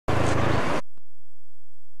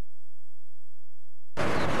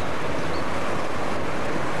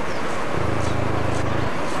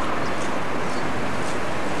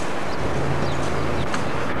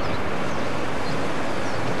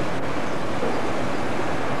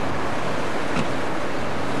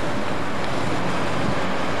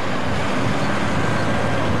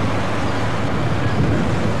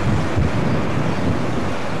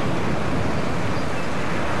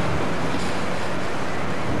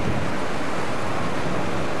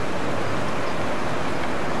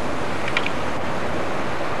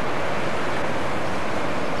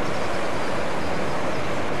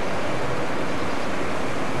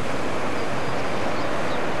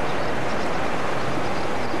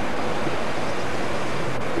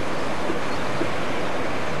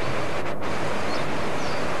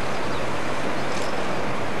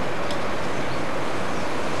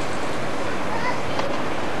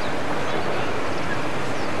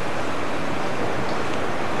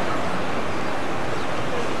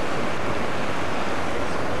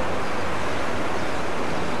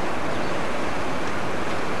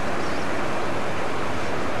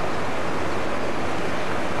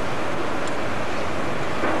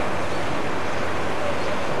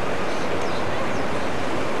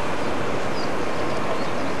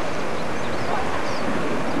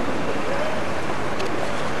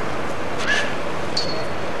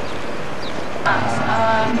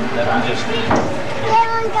I'm just... So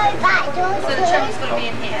the children's going to be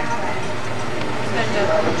in here.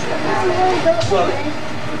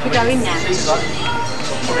 We're going now.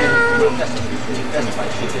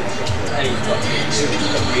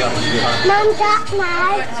 Mum, Dad,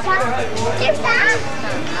 now. Give that.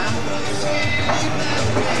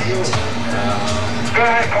 Go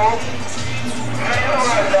ahead, Paul.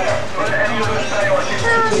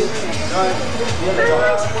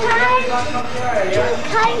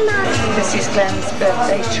 This is Glenn's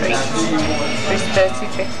birthday treat for his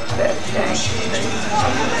 35th birthday.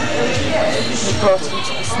 We brought him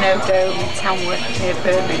to the Snow Dome in Tamworth near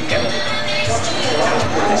Birmingham.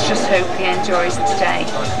 Let's just hope he enjoys the day.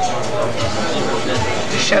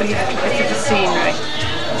 To show you a little bit of the scenery.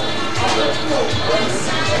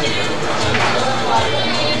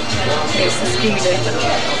 Here's the ski lift.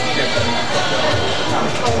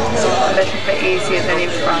 A little bit easier than in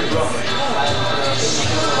France.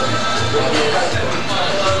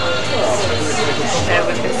 There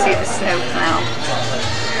we can see the snow plough.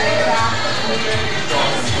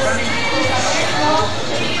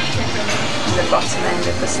 And the bottom end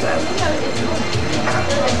of the slope.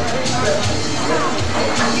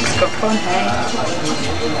 It's got fun, hey?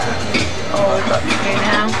 All we've got to do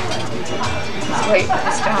now is wait for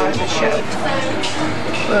the star of the show.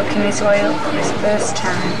 Working his way up for his first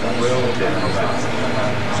time.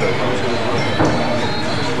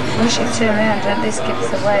 We should turn around and this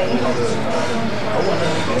gives away.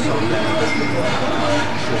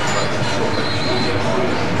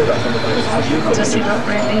 Does he look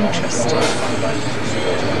really interested?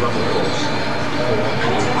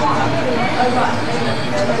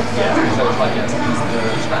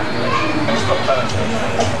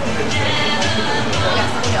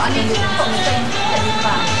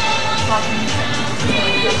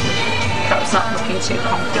 Perhaps not looking too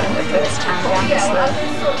confident the first time down the slope.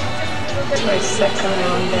 Try his second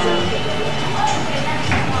one down.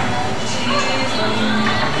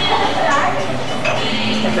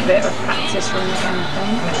 Have a bit of practice run again, I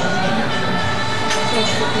think.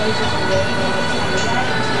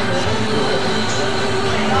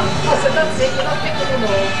 So that's it, you're not picking them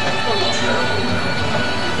all.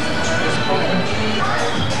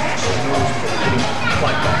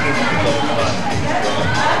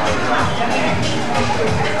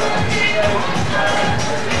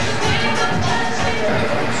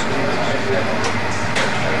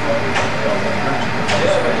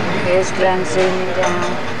 Here's Glenn zooming down.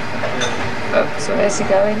 Oh, so where's he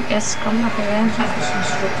going? Yes, come up again.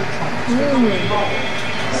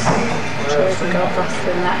 Sure if we go faster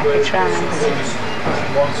than that if he tries.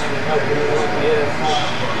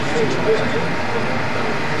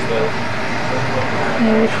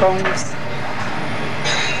 Here he comes.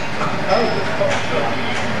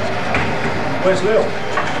 Where's Lil?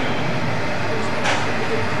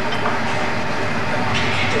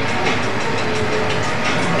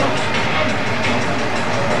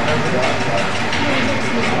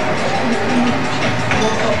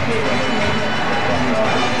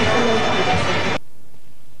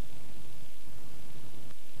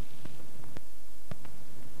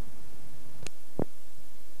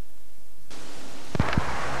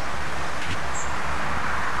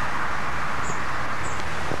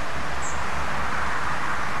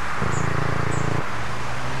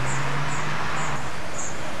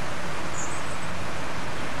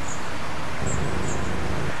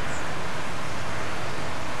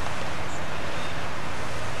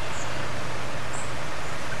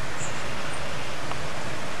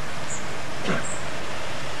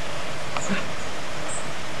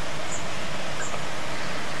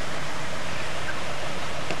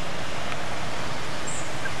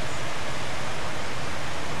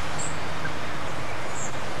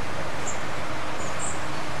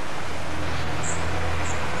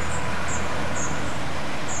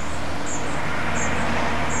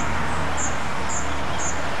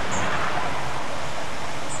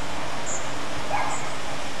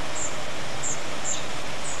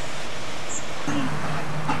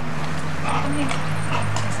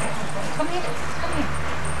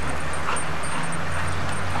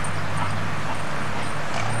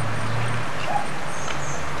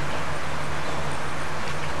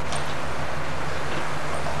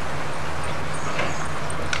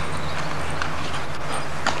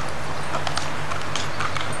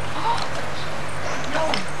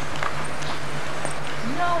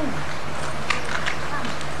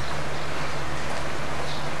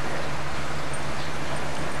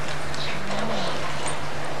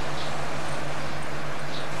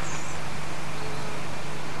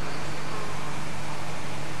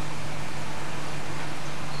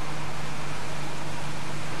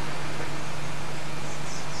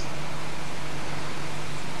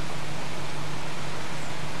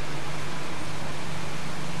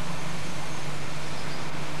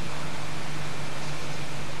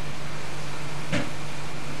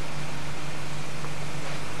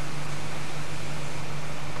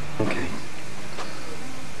 Okay.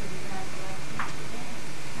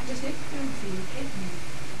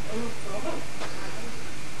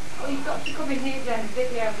 Oh, you've got to come in here then,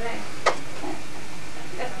 video then.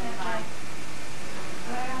 Definitely.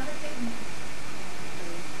 Where are the kittens?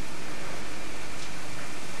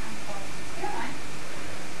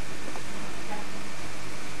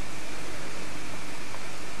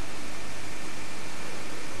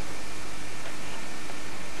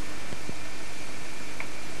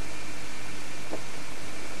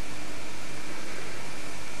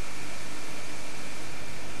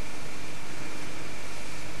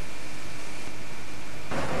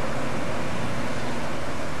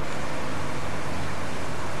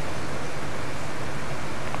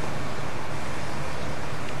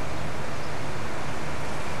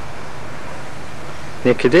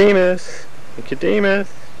 Nicodemus! Nicodemus!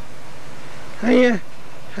 Hiya!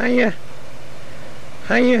 Hiya!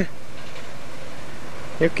 Hiya!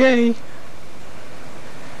 You okay?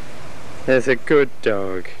 There's a good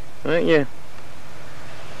dog, aren't you?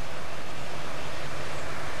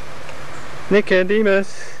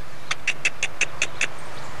 Nicodemus!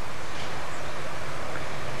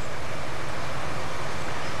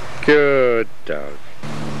 Good dog.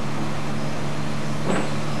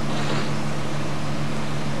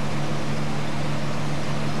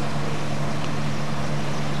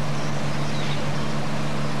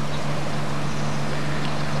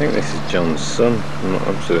 I think this is John's son, I'm not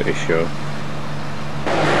absolutely sure.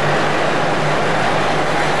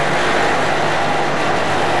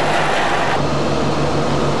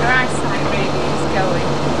 Her eyesight really is going.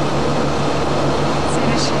 As soon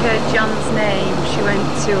as she heard John's name, she went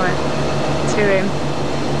to him.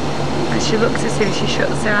 And she looks as soon as she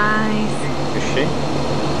shuts her eyes. Is she?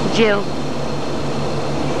 Jill.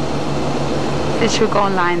 Then she'll go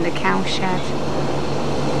and lie in the cow shed.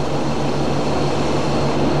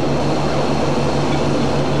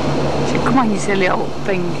 Come on, you silly old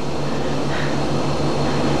thing.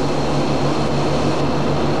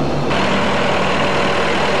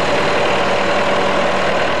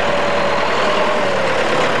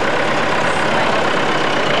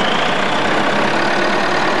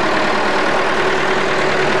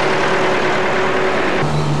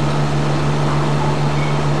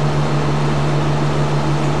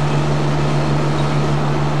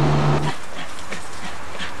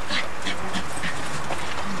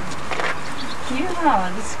 You are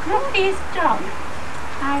the scruffiest dog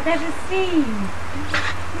I've ever seen.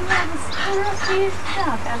 You are the scruffiest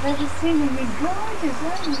dog I've ever seen, and you're gorgeous,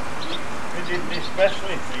 aren't you? We did this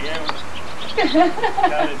especially for you.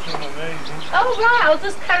 Carry some amazing. Oh right, I'll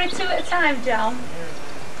just carry two at a time, John.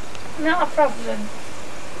 Yeah. Not a problem.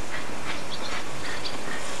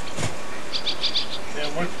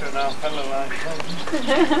 They're much for an old fella like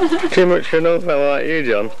you. Too much for an old fella like you,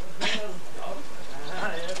 John.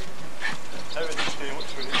 Everything's too much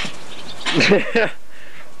for it.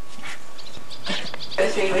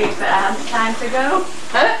 3 weeks, but I haven't time to go.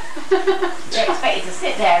 They expect you to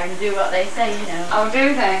sit there and do what they say, you know. Oh,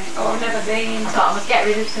 do they? Oh, I've never been. I thought I must get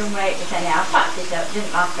rid of some weight, but anyhow, I packed it up,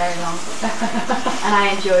 didn't last very long. And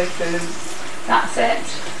I enjoy food. That's it.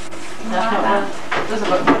 It doesn't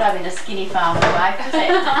look good having a skinny farmer's wife, does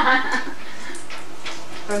it?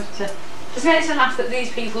 But, Just makes me laugh that these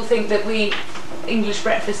people think that we English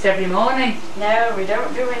breakfast every morning. no, we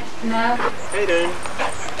don't do it. No. How you doing?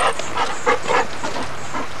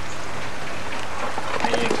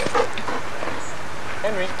 There you go.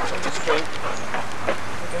 Henry, come this way.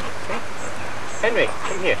 Okay. Henry,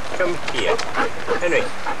 come here. Come here. Henry,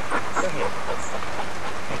 come here.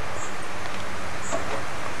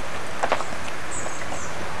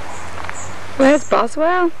 Where's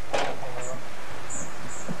Boswell?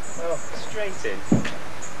 Oh, straight in.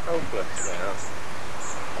 Hopeless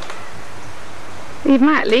now. You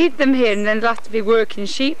might leave them here and then they'll have to be working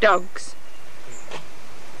sheepdogs.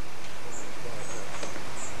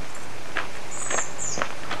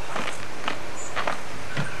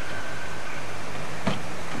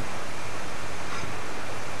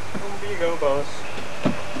 Over you go, boss.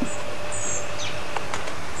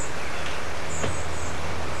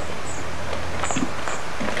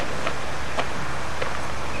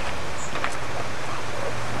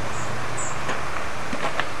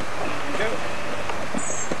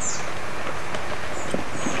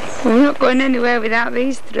 We're not going anywhere without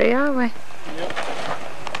these three, are we? Yep.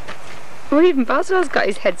 Well, even Boswell's got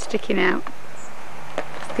his head sticking out.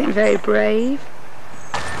 He's getting very brave.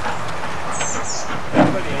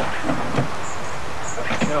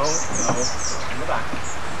 No, in the back.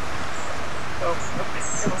 Oh,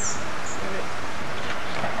 come on.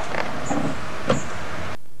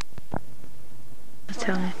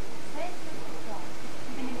 Tell me.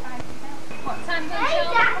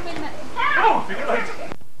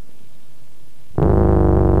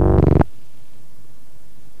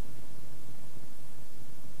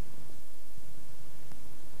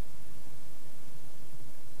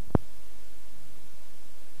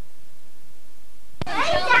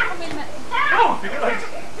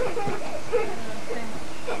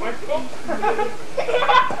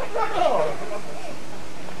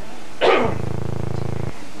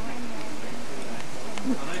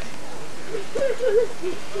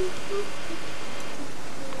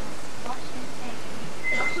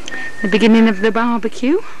 The beginning of the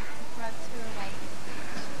barbecue.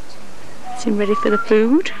 Getting ready for the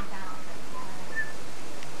food.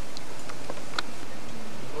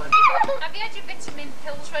 Have you had your vitamin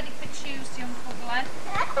pills ready for Tuesday, Uncle Glenn?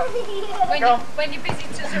 When your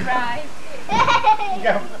visitors arrive.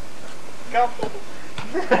 Go. Go.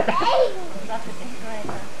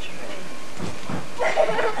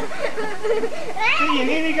 See, you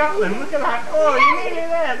nearly got them. Look at that. Oh, you're nearly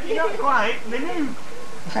there. You're not quite. They moved.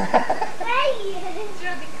 Let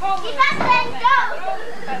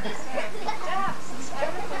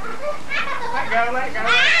go, let go, let go,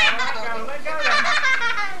 let go, let go then.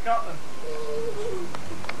 Got them.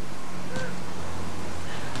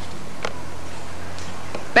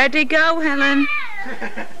 Ready, go, Helen.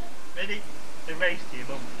 Ready? The race to your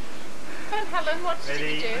bum. Come on, Helen, what did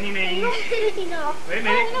Ready? you do? On your knees. No. Wait a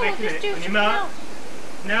minute, No, wait a just minute. do On your something mark. else.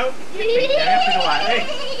 No. You have to go like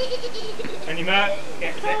this. On your mark.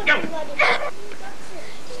 Get set. Go.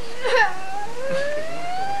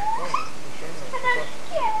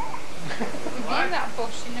 We'll be in that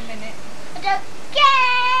bush in a minute. I don't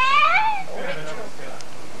care.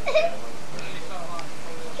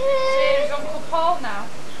 Here's Uncle Paul now.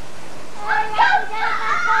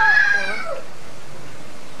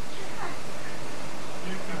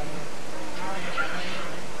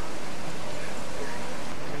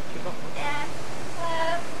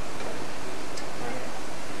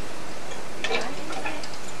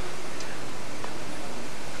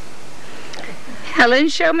 Helen,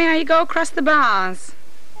 show me how you go across the bars.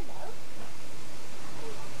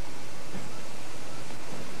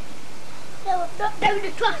 No, not down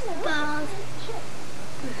across the bars.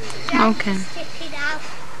 Okay. Stick it out.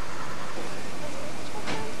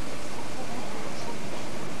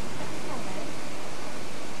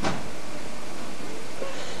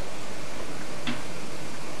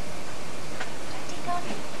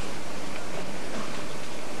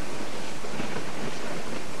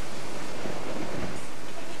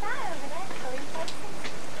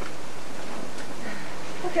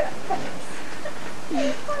 Look at that.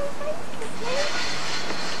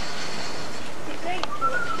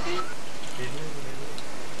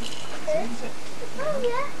 Oh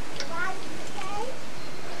yeah.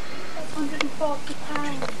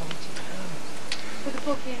 £140 for the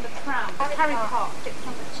buggy and the pram. Carry cot fits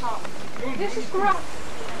on the top. This is great.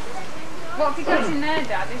 What have you got in there,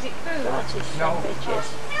 Dad? Is it food? No.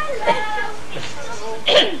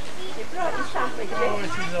 You brought your sandwiches. Oh,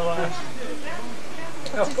 this is the last.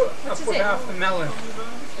 I put half the melon.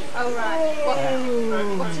 Oh,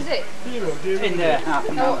 right. What is it? In there, half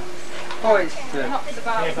an hour. Oh, it's Not for the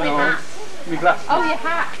barbecue. no, Hat. my glasses. Oh, your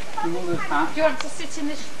hat. My mother's hat. Do you want to sit in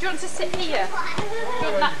this? Do you want to sit here? Do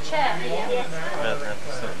you want that chair here?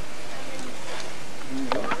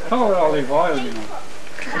 Oh, olive oil, you know.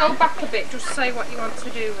 Go back a bit. Just say what you want to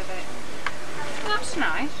do with it. That's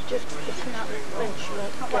nice. Just putting out French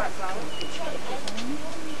like Not like that.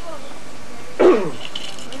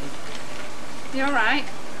 You all right?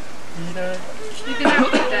 You've been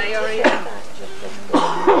out today, or are you?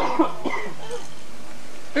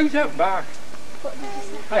 Who's out back?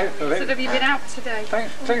 Thanks for So have you been out today?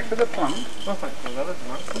 Thanks for the plant. Well, thanks for the other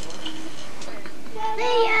plant.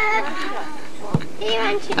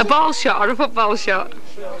 A ball shot or a football shot?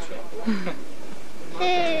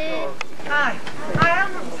 Hi. I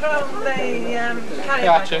haven't thrown the carry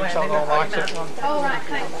Yeah, bag chicks, away. I don't like it. All right,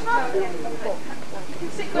 thanks.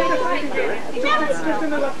 Sit where you like it. Move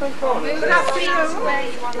that seat to where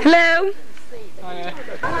you want. Hello? I'll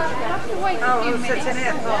have to wait a Oh, few I'm sitting minutes.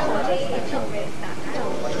 here for.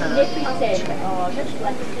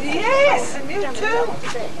 Yes, and you too.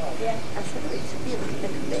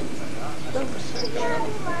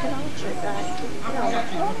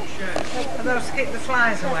 And they'll keep the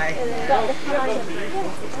flies away.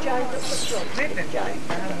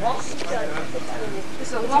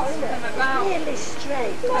 There's a lot of them about. That's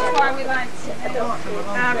why we like to know.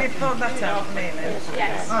 Have you pulled that out for me, Lynn?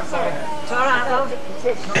 Yes. Oh, sorry. It's all right, love.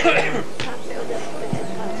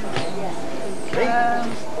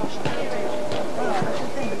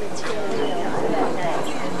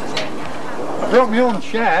 I brought my own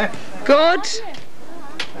chair. Good.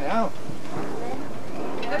 Yeah.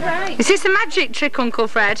 Right. Is this a magic trick, Uncle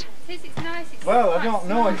Fred? It's nice. It's Well, I don't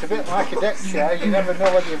know. It's a bit like a deck chair. You never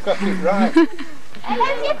know whether you've got it right.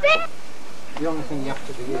 The only thing you have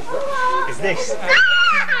to do is this.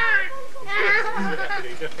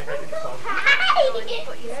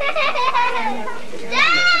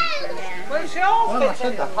 Dad! Well, she all fits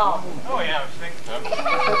in the pot. Oh yeah, I was thinking so.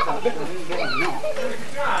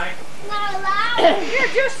 Try. Not allowed. Yeah,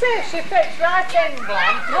 just say she fits right in,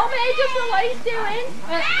 Glenn. Mummy, just know what he's doing.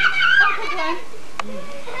 Uncle Glenn.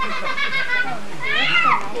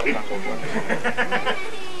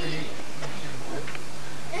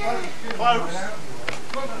 Close.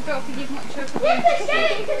 I don't think you've much of a You can say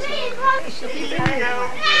it to me,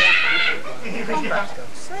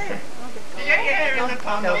 You get your hair in the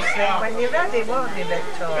pan. They'll sing when you're ready, won't you,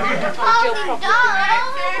 Victoria? Oh,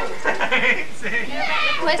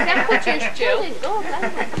 Where's the apple juice, Jill?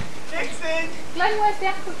 Dixon. Glenn, where's the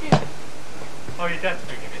apple juice? Oh, your dad's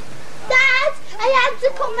bringing it. Dad, I had to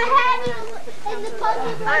cut my hair in the pot. I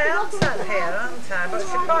am sat here, aren't I? But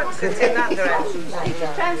she points it in that direction.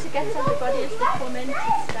 Trying to get everybody as they come in to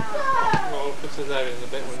start. Well, puts us there in a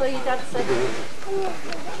bit. So your dad said,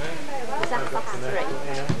 was that past 3? He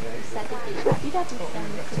said if your dad didn't send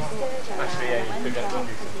me to the Actually, yeah, you could have to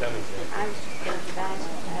do some damage. I was just going to bed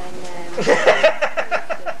and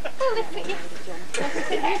well, if it, you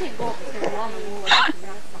didn't go up to the one and all that.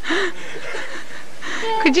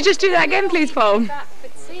 Could you just do that again, please, Paul? But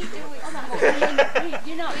see, do it.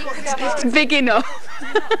 You're not It's big enough. I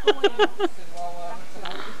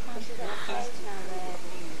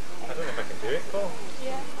don't know if I can do it, Paul.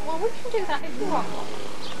 Yeah. Well, we can do that if you want.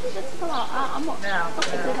 Just go out. I'm not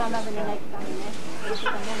because I'm having an egg down there. Because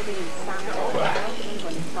I'm going to be in sand.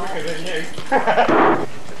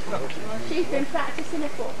 She's been practicing a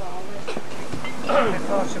football.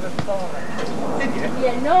 Before she was born.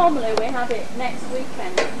 Yeah, normally we have it next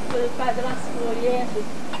weekend. For about the last 4 years we've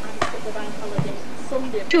had it at the bank holiday.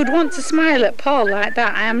 Sunday. She would want to smile at Paul like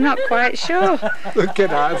that, I am not quite sure. Look at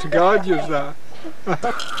that, it's gorgeous that.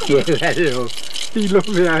 Yeah, hello. You love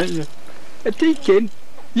me, aren't you? A teaking?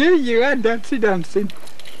 Yeah, you are dancing.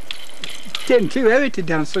 Getting too heavy to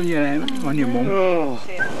dance on your mum. Oh.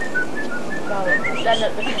 Then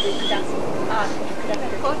at the week dance.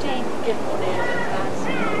 Give money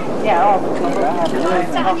and Yeah, all the people.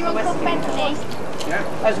 Tell your Uncle Bentley.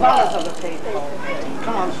 As well as other people.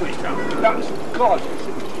 Come on, sweetheart. That's gorgeous.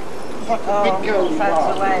 What a big girl you Fred's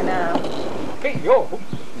are. away now. Big girl?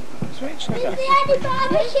 Sweet Is sugar. there any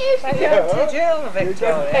barbecues? To Jill,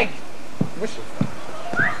 Victoria. Whistle.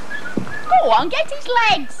 Go on, get his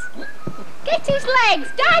legs. Get his legs.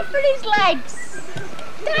 Dive for his legs.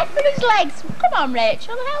 Dive for his legs. Come on,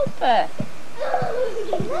 Rachel, help her.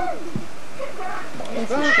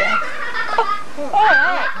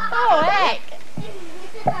 Oh, heck.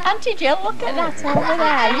 Auntie Jill, look at that over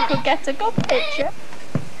there. You could get a good picture.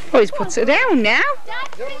 Oh, he's put her down now. I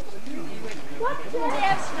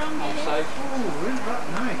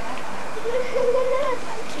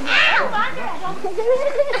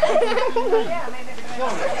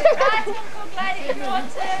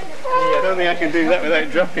don't think I can do that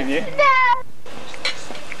without dropping you.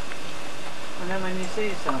 And then when you see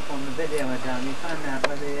yourself on the video again, you find out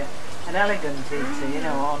whether you're an elegant eater, you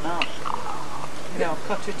know, or not. You know,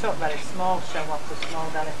 cut it up very small, show off the small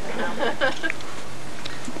delicate hand.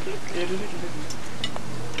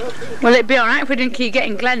 Well, it'd be alright if we didn't keep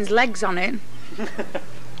getting Glenn's legs on it.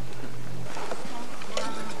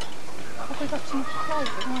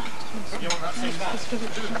 Tom,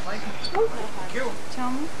 do you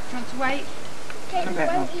want to wait?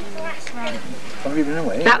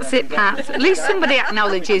 That's it, Pat. At least somebody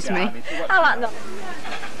acknowledges me. I like that.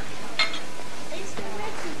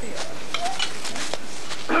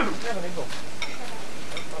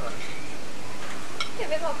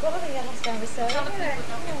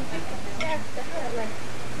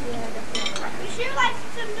 Would you like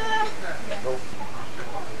to know?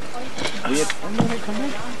 Weird.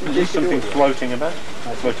 There's something floating about.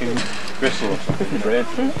 Floating bristle or something. Bread.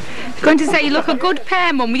 Going to say you look a good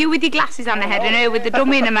pair, Mum. You with your glasses on the head and her with the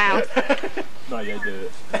dummy in her mouth. No, you do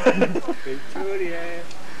it. Victoria.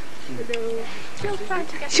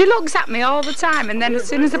 She looks at me all the time, and then as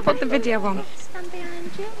soon as I put the video on. Stand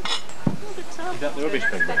behind you. Is that the rubbish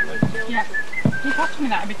bin? Yeah. You have to me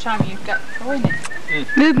that every time you get going it.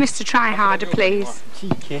 Move Mr. Try Harder, please.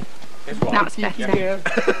 Cheeky. That's better. Have you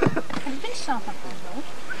been to Southampton Road?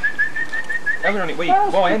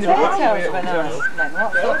 Well, I ended up Potatoes were nice then.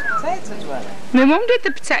 What sort of potatoes were they? My mum did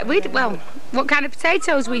the potato. Well, what kind of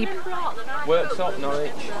potatoes we? Worksop,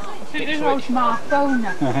 Norwich. It was Mark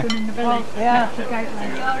Boner in the village. Yeah.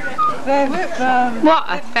 They've, What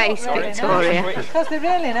a face, Victoria. because they're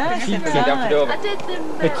really nice. Cheeky. They're nice. Over. I did them.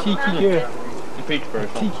 A cheeky girl. In Peterborough.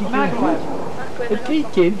 Cheeky girl. A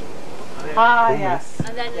teaking. Ah, yes.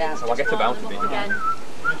 And then Yeah. So I'll get about it. again.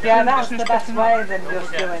 Yeah, that's the best way than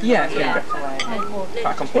just doing Yeah, it. yeah.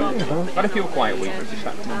 I completely. I had a few quiet weeks, but it's just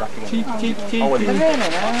started coming back again. They're really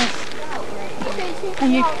nice. Are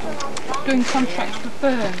you doing contracts for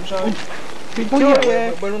firms or?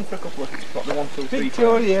 Victoria, We're on for a couple of got the 1, 2, 3.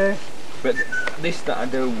 Victoria. But this that I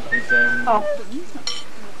do is it's a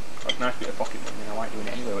nice bit of pocket money, and I like doing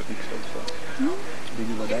it anyway with big stuff. So they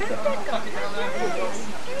do my better.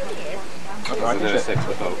 That's right. Is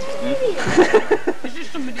Is this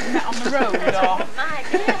somebody you met on the road or?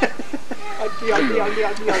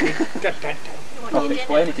 I'll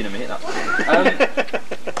explain it in a minute. That's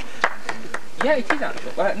yeah, it is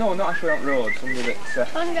actually. Well, no, not actually on the road. Somebody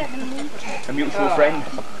that's a mutual friend.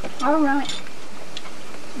 Oh right.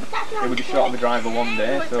 He was just short of the driver one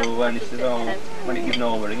day, so when he says, "Oh, when it gives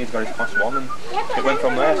no ring, he's got his class 1," and it went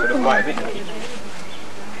from there. So there's quite a bit.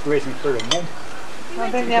 Waiting for a mum. I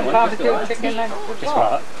think they have barbecue chicken legs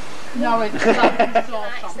before. No, it's like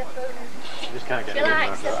sauce. You just can't get it.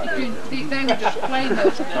 They were just plain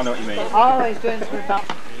those. I know what you mean. Oh, he's doing some about.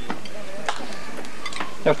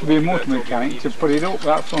 You have to be a motor mechanic to put it up,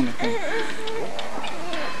 that sort of thing.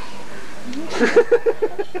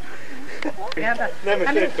 Yeah, but Never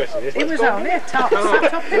seen a question. it was only a top,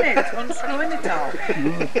 sat up in it, unscrewing it all.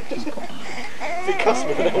 It cost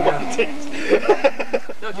me what I wanted.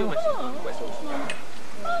 No, do you want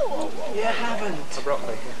You haven't. a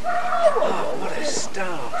broccoli? Oh, what a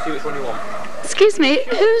star. See which one you want. Excuse me,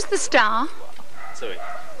 who's the star? Sorry.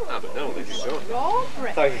 But no, this is yours.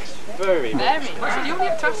 Strawberry. Thanks very much. Very I said, you only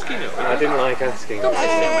have to ask, you know. I didn't like asking. Oh.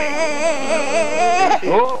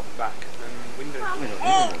 Back and windows.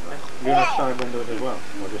 You have side windows as well,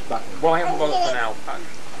 or just back windows? Well, I haven't bothered for now.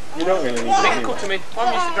 You don't really need Make it. a cut to me.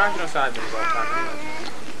 I'm used to driving on side windows all the time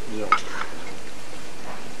anyway.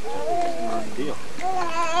 Deal.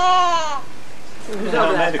 Who's They're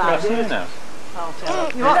not made across here now.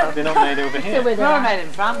 They're not made over here. We're all made in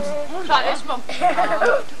France. Like this one.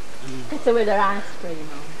 It's with their ice cream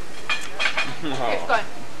on. It's going.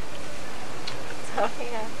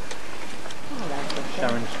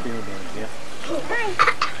 Sharon Spielberg, yeah.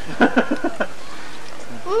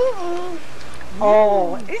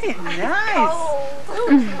 Oh, isn't it nice?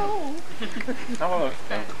 Have a look,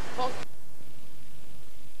 then.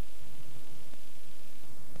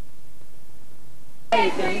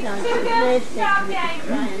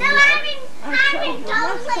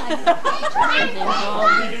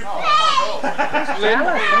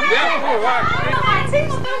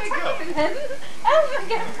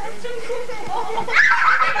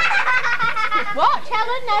 Watch,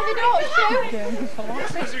 Helen, now they don't shoot.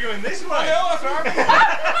 Supposed to be going this way.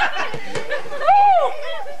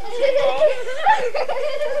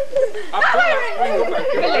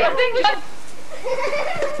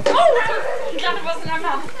 Glad it wasn't our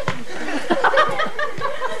mum.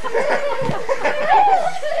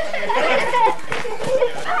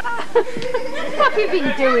 What have you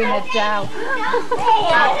been doing, Adele?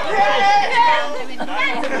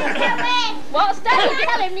 What's that?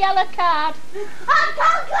 Tell him yellow card.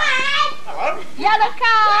 Yellow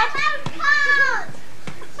card.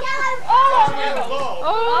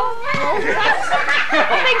 I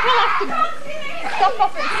think I'll have to stop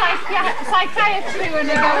off at psychiatry when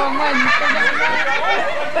I go on Wednesday.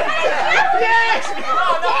 Yes!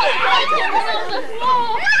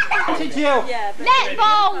 Did you?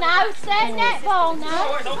 Netball now, sir. Netball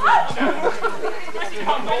now.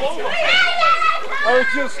 Oh,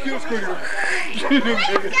 it's just skills going. He's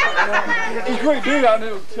going to do that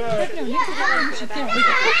now.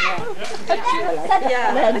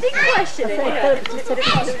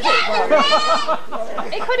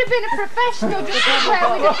 It could have been a professional just to play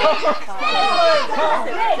with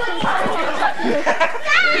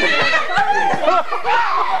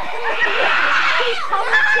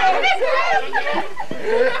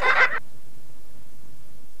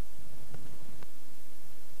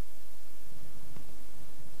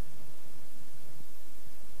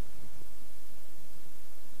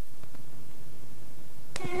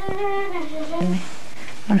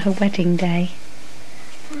on her wedding day.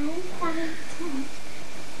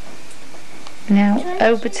 Now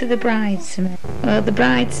over to the bridesmaid. Well, the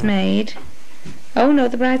bridesmaid. Oh no,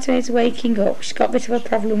 the bridesmaid's waking up. She's got a bit of a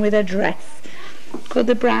problem with her dress. Could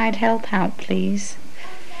the bride help out, please?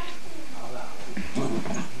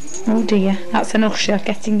 Oh dear, that's an usher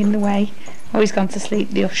getting in the way. Oh, he's gone to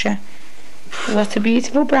sleep, the usher. What a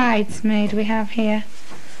beautiful bridesmaid we have here.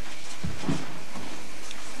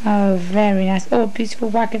 Oh, very nice. Oh, a beautiful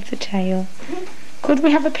wag of the tail. Could we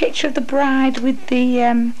have a picture of the bride with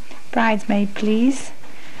the bridesmaid, please?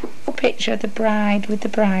 A picture of the bride with the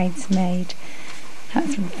bridesmaid.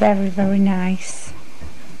 That's very, very nice.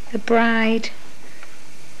 the bride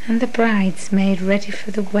and the bridesmaid ready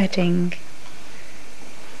for the wedding.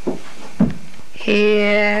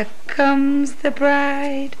 Here comes the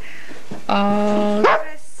bride, all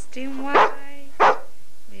dressed in white.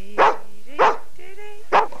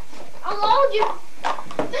 I'll hold you.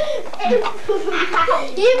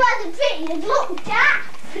 You wasn't pretty, you looked daft.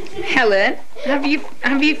 Helen, have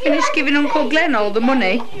you finished giving Uncle Glenn all the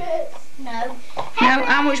money? No. Now,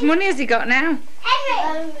 how much money has he got now?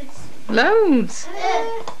 Loads.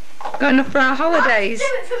 Got enough for our holidays. Do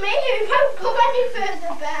it for me, you won't go any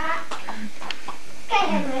further back. Okay,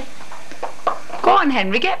 Henry. Go on,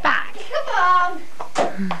 Henry, get back. Come on.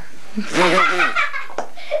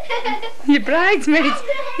 Your bridesmaids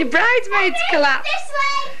collapsed. This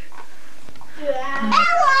way. Ellen!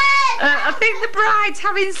 I think the bride's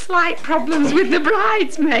having slight problems with the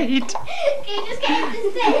bridesmaid. Can you just get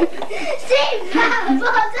him to sit down,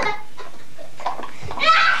 Potter?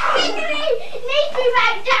 Henry, need to be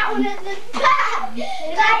right down at the back.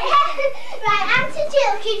 Right, Auntie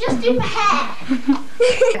Jill, can you just do my hair?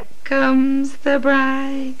 Here comes the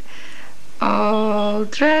bride, all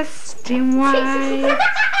dressed in white.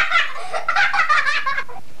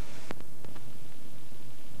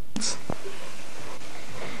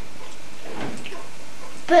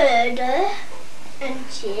 Burger and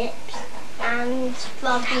chips and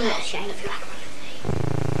frog milkshake.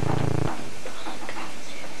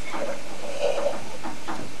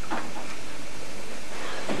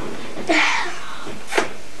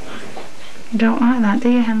 You don't like that, do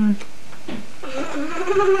you, Helen? Is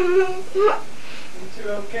it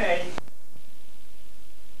okay?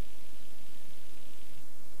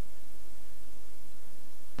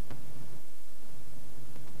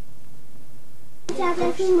 Dad,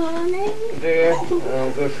 every morning. Dear,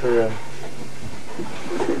 oh, good for you.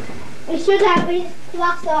 We should have his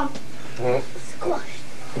glass on. Hmm? Squashed.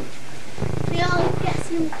 We all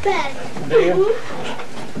get in bed. Do you?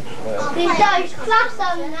 We've got his glass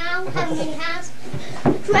on now, Henry has.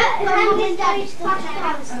 Henry's got his glass on.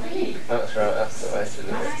 That's right, that's the way to do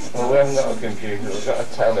it. Well, we haven't got a computer, we've got a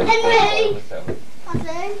telly. Henry!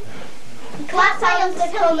 Glass on to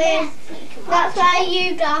come in. That's why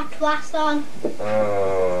you got glass on.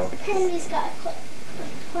 Oh. Henry's got a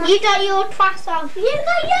glass. You got your glass on. You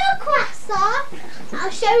got your glass on.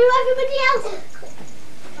 I'll show you everybody else's.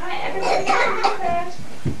 Right, everybody get into bed.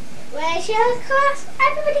 Where's your glass?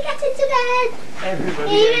 Everybody get into bed. Everybody.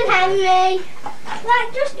 Even Henry. Right,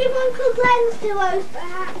 just give Uncle Glenn's pillows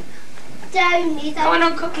back. Don't need them. Go on,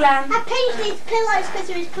 Uncle Glenn. I pinched his pillows because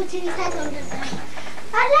he was putting his head under them.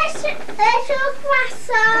 And there's your glass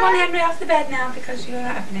on. Come on, Henry, off the bed now because you're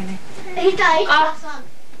not having any. He got his glass on.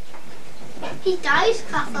 He got his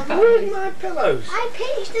glass on. Where's my pillows? I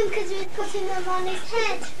pinched them because he was putting them on his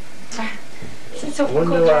head. Since I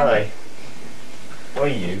wonder why. Why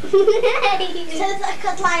you? So that I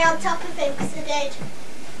could lie on top of him because I did.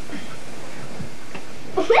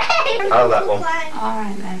 Oh, that one.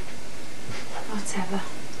 Alright then. Whatever.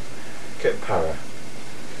 Get para.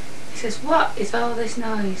 He says, what is all this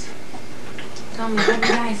noise? Tom was very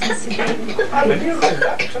nice and sedate. I'm going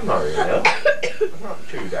back tomorrow, you know. Not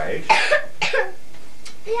 2 days.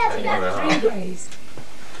 Yeah, but that's 3 days.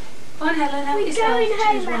 Go on, Helen, help we're yourself. going Choose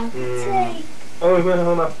home one. after tea. Oh, we went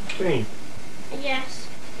home after 3. Yes.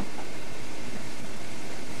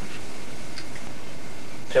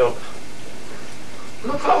 So,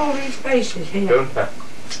 Look at all these faces here. don't pack.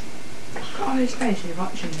 Look at all these faces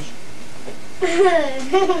watching us. Do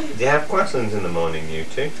you have croissants in the morning, you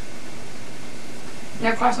two? You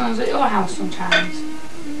have croissants at your house sometimes.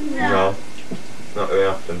 No. Not very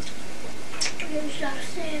often. We used to have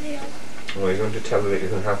cereal. Well, you're going to tell her that you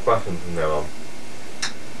can have croissants from now on.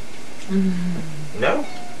 No?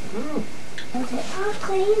 Mm. I'll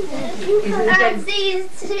clean them. You Is can it have these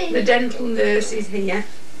too. The dental nurse is here.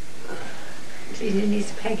 Feeding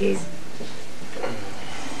his peggies.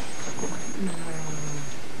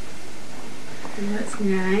 That's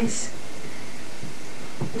nice.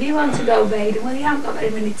 Do you want to go, babe? Well, you haven't got very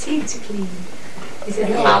many teeth to clean. He said,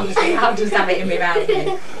 well, I'll just have it in my mouth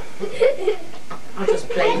then. I'll just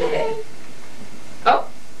play with it. Oh!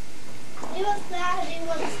 Who wants that? Who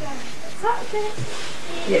wants that? What's that?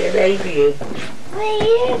 Yeah, baby.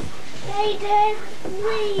 Please. Baby.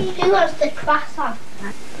 Please. Who wants the croissant?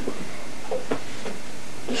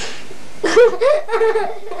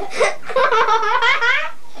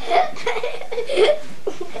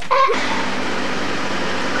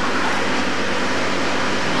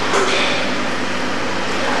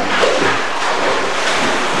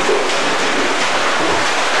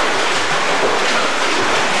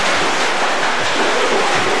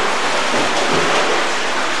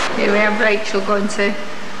 have Rachel going to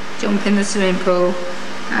jump in the swimming pool.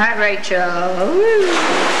 Alright, Rachel. Woo.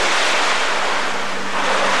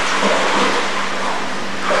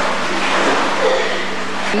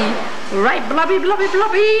 Right, blobby, blobby,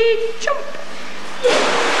 blobby, jump.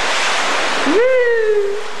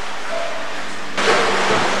 Woo.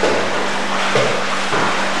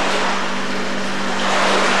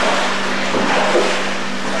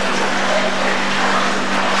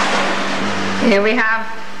 Here we have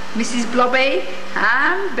Mrs. Blobby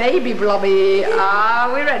and Baby Blobby.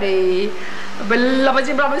 Are we ready?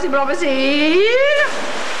 Blobbity, blobbity, blobbity.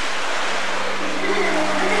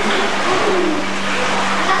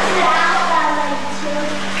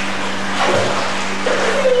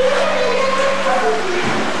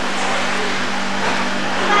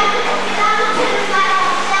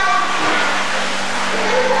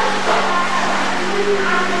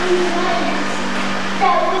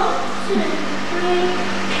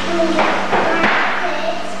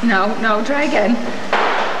 No, no, try again.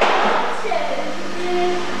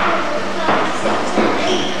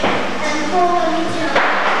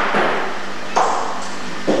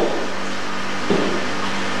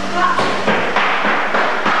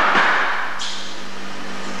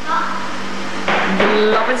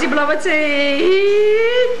 Blobbity, blobbity.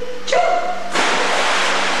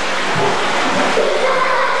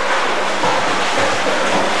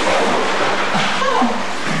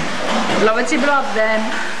 Blobbity blob then.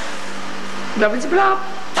 Blobbity blob.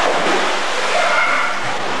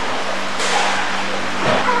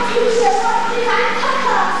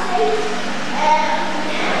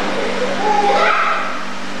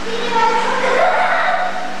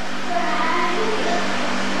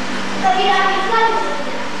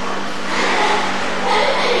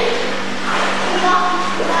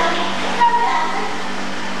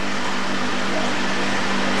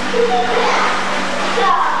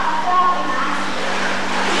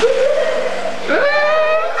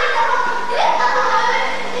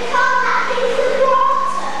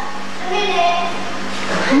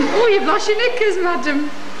 Oh, you've lost your knickers, madam.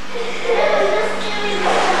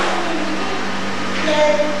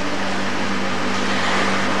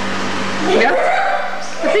 Yeah.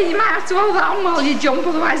 I think you might have to hold that on while you jump,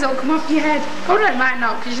 otherwise it'll come off your head. Oh no, it might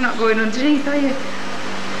not, because you're not going underneath, are you?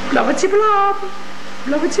 Blobbity blob.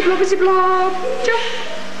 Blobbity blobbity blob. Jump.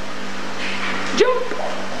 Jump.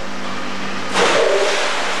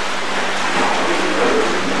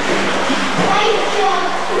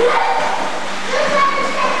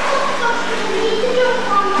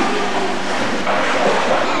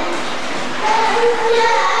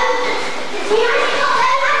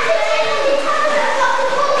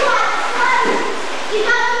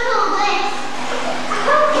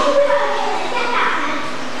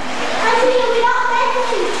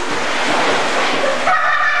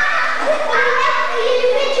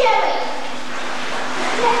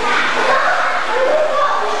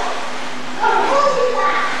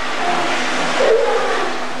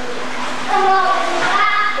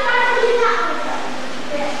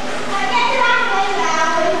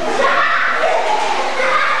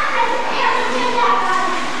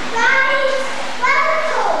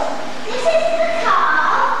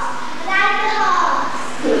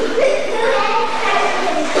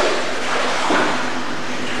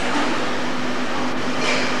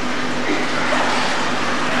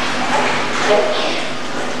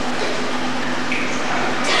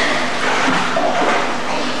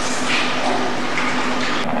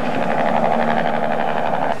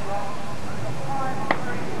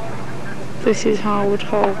 This is Harwood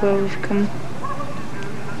Hall where we've come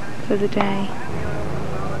for the day,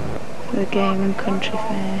 for the Game and Country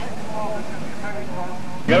Fair.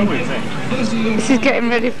 Go with it. This is getting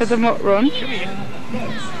ready for the mutt run. Come here.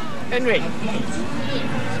 Henry.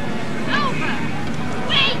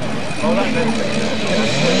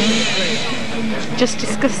 Just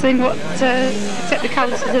discussing what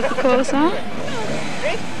technicalities of the course are.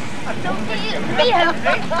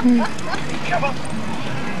 Come on.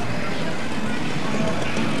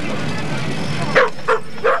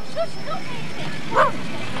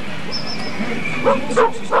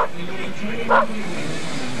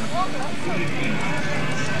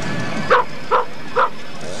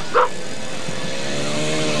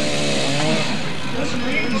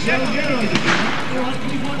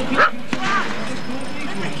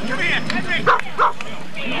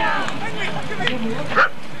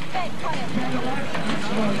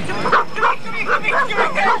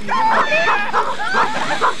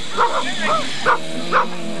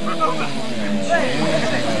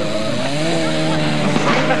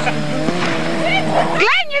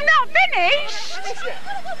 Glenn, you've not finished?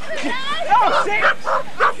 Oh,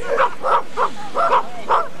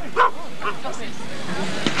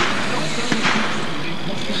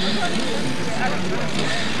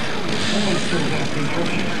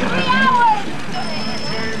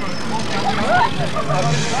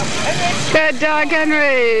 Good dog,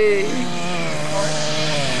 Henry.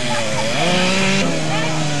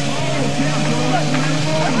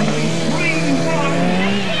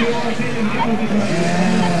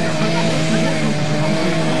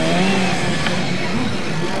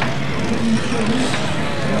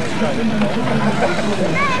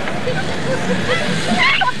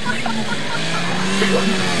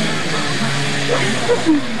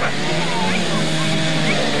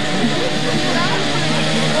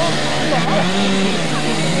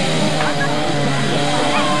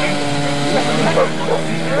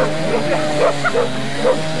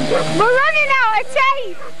 We're running out of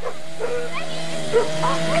tape.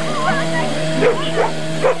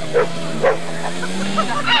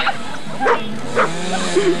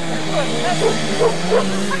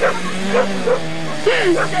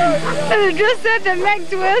 And I just said that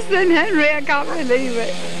Meg's worse than Henry. I can't believe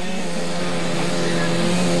it.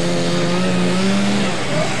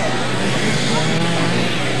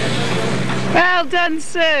 Well done,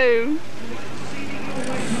 Sue.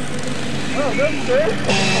 Well done, Sue.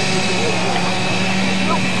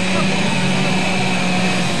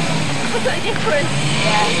 What's the difference?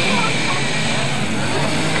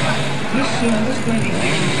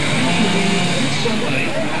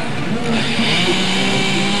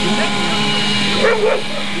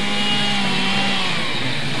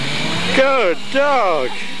 Good dog.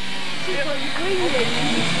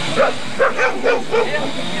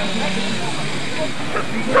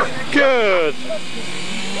 Good.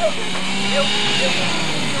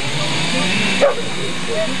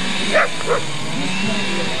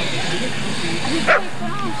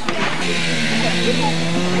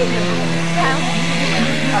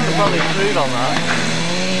 I could probably food on that.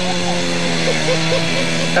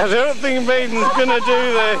 I don't think Baden's gonna do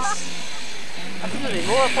this. I didn't really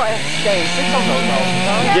more. I thought I had to stay and sit on those all the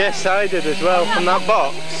time. Yes, I did as well, from that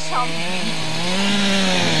box.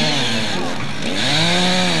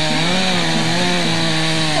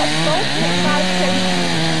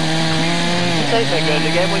 It tastes like good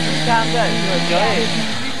again when you calm down. You enjoy it.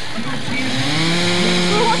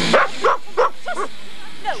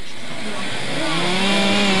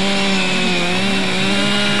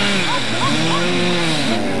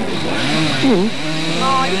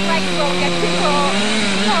 Oh, his legs won't get too caught.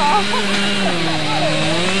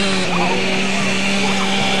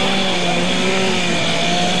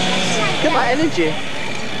 Look at that energy.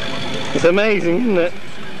 It's amazing, isn't it?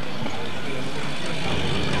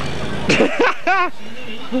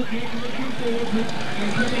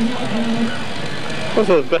 What's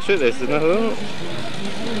the best with this, isn't it?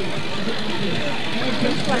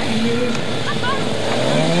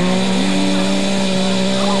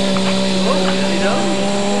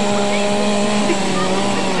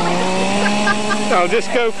 I'll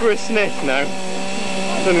just go for a sniff now.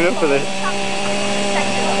 I've done enough of this.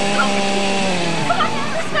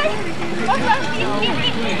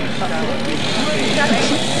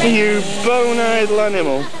 You bone-eyed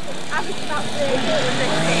animal.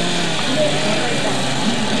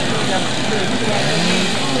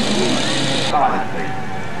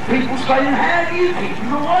 People saying, how do you keep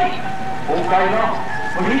him awake all day long?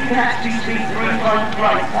 Well, he can actually see 3 times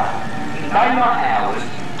greater in daylight hours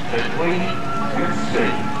than we can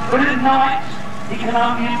see. But at night, he can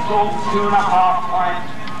only absorb 2.5 times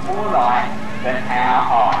more light than our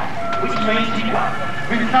eye, which means he can,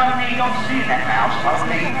 with no need of seeing that mouse,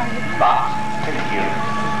 only but to hear it.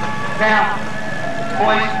 Now,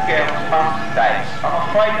 boys and girls, mums and dads, I'm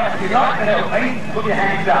afraid if you'd like to help me, put your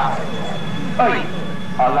hands up. Hey,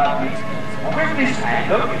 I love you. And with this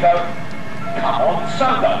hand, look, you go, come on,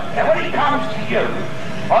 solo. Now when it comes to you,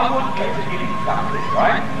 I wouldn't get to give you something,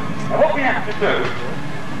 right? Now what we have to do,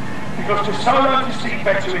 because to solo to see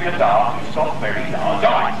better in the dark, it's not very large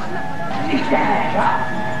eyes. Keep your hand up.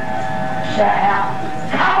 Shout out,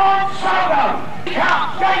 come on, solo! Come,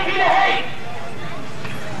 shake in the head!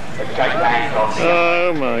 Shake hands on the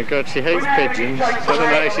Oh my god, she hates pigeons. So I don't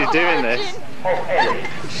know how she's doing this.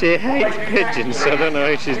 She hates pigeons, so I don't know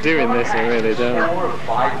how she's doing this, I really don't. 4 or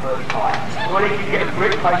 5 per time. Well, if you get a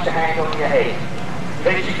grip, place your hand on your head.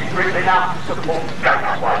 Then you can grip enough to support the straight.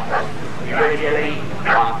 You ready, Ellie? 1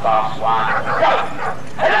 fast 1. Go!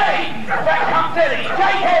 Ellie! Back comes Ellie!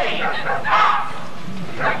 Take Ellie! Up!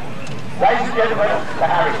 Ladies and gentlemen, the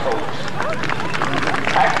Harris Horse.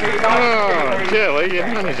 Oh, Jelly, you're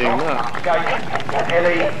managing that.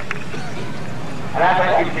 Ellie, and how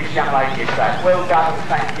about give this young lady a clap? Well done,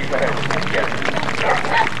 thank you for helping me, Jerry.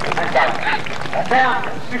 And Now,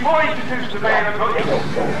 before I introduce the man I've got here.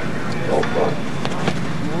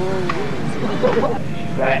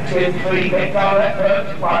 That 2, 3, let go of that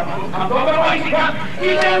perch. Right, come on, the way you come.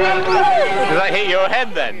 Did that hit your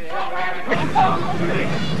head then?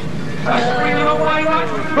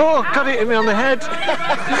 Oh, God, it hit me on the head.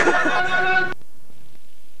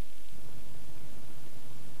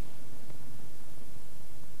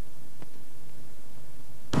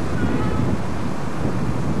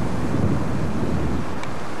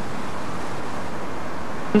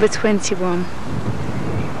 Number 21,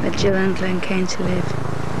 where Jill and Glenn came to live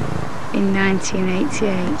in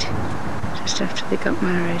 1988, just after they got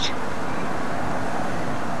married.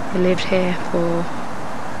 They lived here for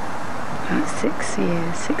about 6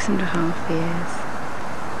 years, 6.5 years.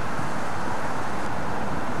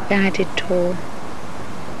 Guided tour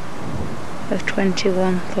of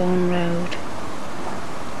 21 Thorn Road.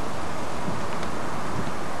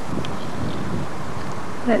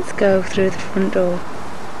 Let's go through the front door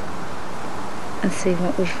and see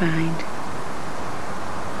what we find.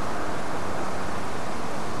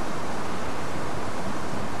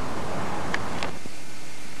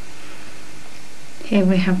 Here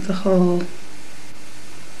we have the hall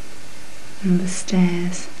and the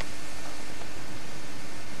stairs,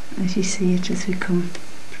 as you see it as we come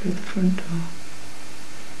through the front door.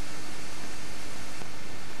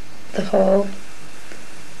 The hall,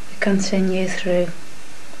 we continue through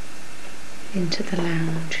into the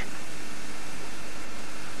lounge.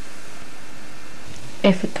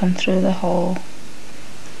 If we come through the hall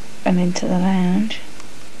and into the lounge,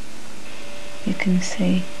 you can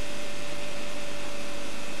see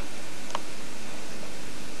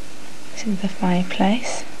this is the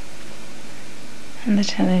fireplace and the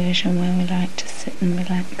television where we like to sit and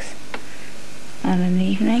relax on an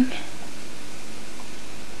evening.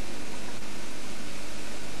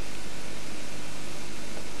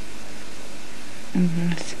 And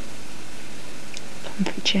there's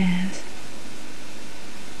comfy chairs.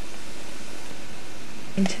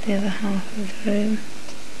 Into the other half of the room,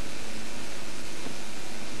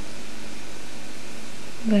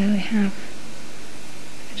 where we have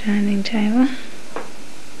a dining table.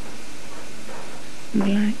 We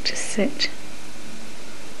like to sit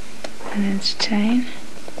and entertain.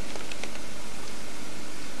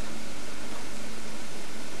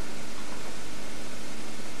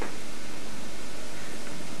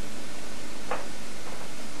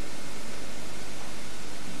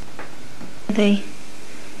 The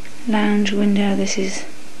lounge window, this is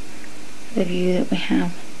the view that we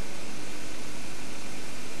have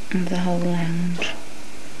of the whole lounge.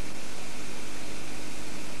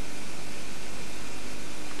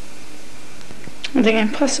 And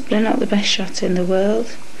again, possibly not the best shot in the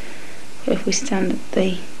world. If we stand at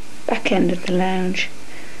the back end of the lounge,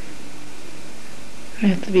 we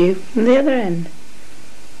have the view from the other end.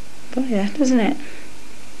 But yeah, doesn't it?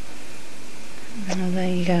 Well,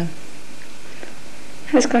 there you go.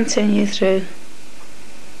 Let's continue through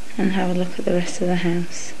and have a look at the rest of the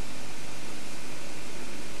house.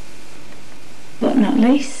 But not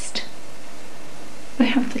least, we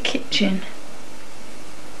have the kitchen.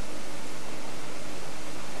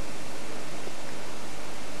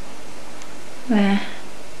 Where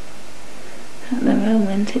at the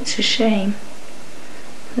moment it's a shame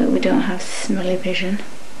that we don't have smelly vision,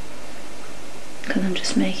 because I'm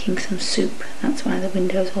just making some soup. That's why the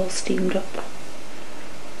window's all steamed up,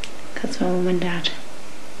 because my mum and dad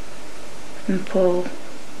and Paul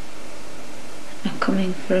are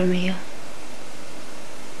coming for a meal.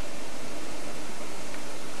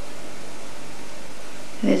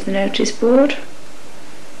 There's the notice board,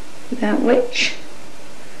 without which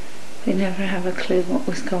we never have a clue what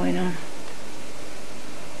was going on.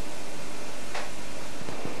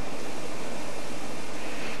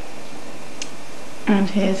 And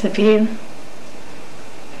here's a view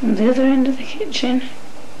from the other end of the kitchen.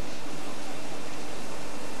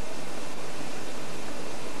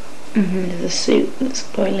 And there's a soup that's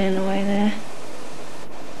boiling away there.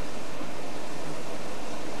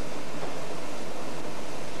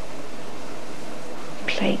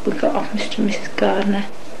 Plate we got off Mr. and Mrs. Gardner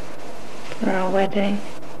for our wedding.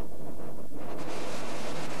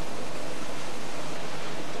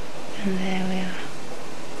 And there we are.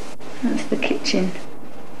 That's the kitchen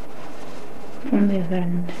from the other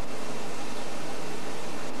end.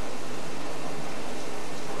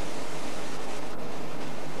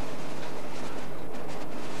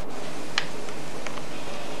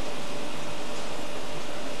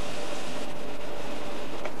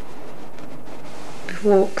 We've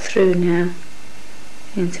walked through now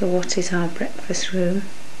into what is our breakfast room.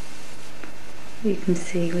 You can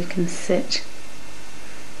see we can sit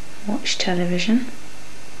watch television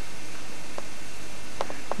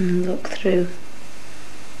and look through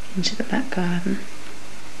into the back garden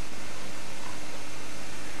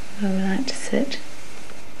where we like to sit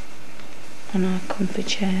on our comfy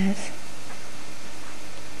chairs,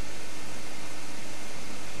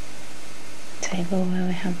 table where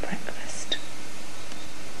we have breakfast.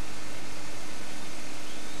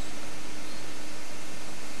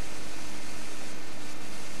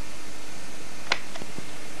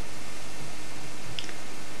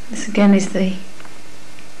 This again is the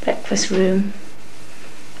breakfast room.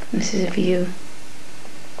 This is a view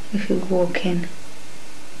if you walk in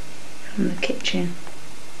from the kitchen.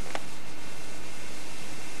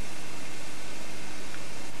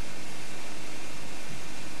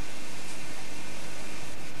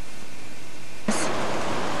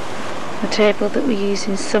 The table that we use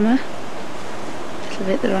in summer, a little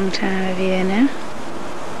bit the wrong time of year now.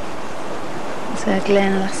 So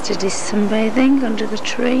Glenn last did his sunbathing under the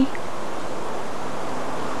tree.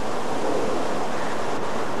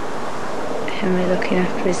 Henry looking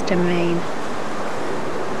after his domain.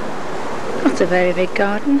 Not a very big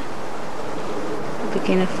garden, big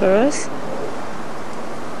enough for us.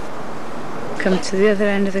 Come to the other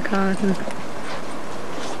end of the garden,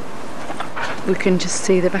 we can just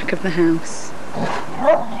see the back of the house.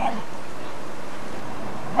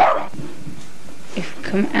 If we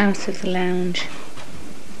come out of the lounge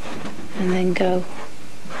and then go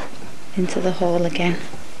into the hall again,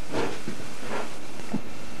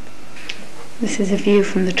 this is a view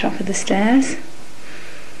from the top of the stairs.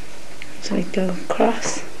 So we go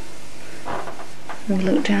across and we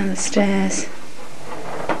look down the stairs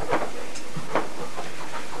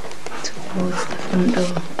towards the front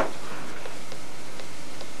door.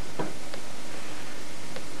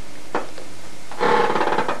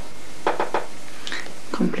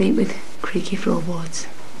 Complete with creaky floorboards.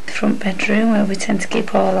 The front bedroom where we tend to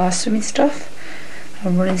keep all our swimming stuff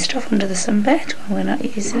and running stuff under the sunbed when we're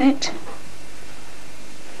not using it.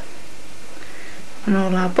 And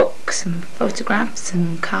all our books and photographs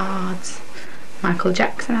and cards, Michael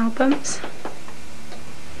Jackson albums.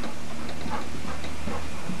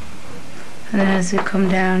 And then as we come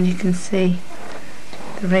down you can see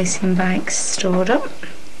the racing bikes stored up,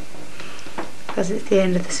 because it's the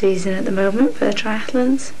end of the season at the moment for the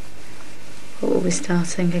triathlons, but we'll be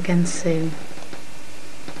starting again soon.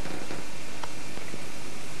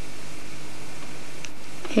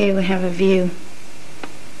 Here we have a view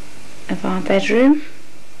of our bedroom.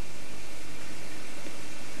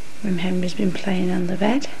 Henry's been playing on the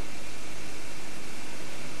bed.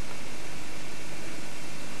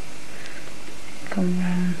 Come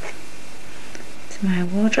round to my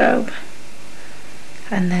wardrobe,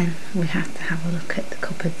 and then we have to have a look at the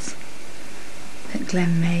cupboards that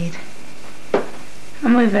Glenn made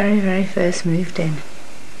when we very first moved in.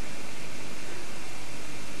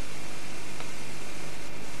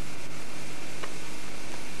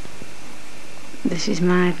 This is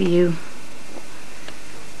my view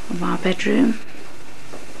of our bedroom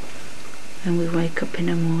when we wake up in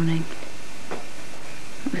the morning.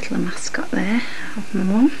 A little mascot there of my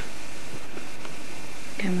mum.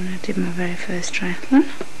 Again when I did my very first triathlon.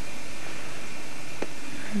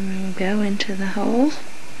 And we'll go into the hall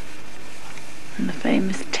and the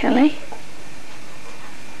famous telly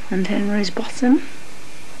and Henry's bottom.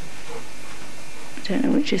 I don't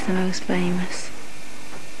know which is the most famous.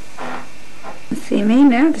 See me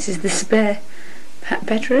now, this is the spare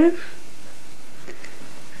bedroom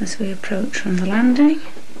as we approach from the landing,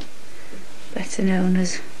 better known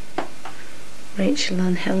as Rachel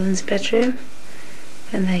and Helen's bedroom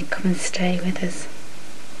when they come and stay with us.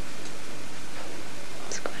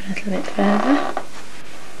 Let's go a little bit further.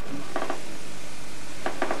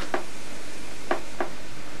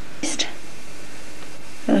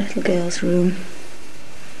 A little girl's room.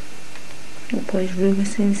 Or boy's room,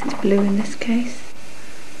 since it's blue in this case.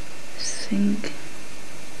 Sink.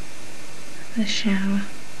 The shower.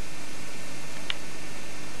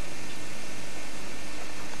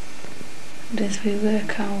 And as we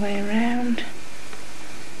work our way around,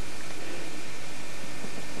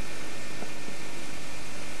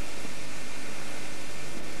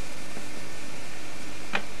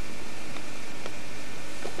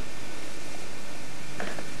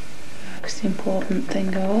 the most important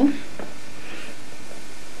thing of all,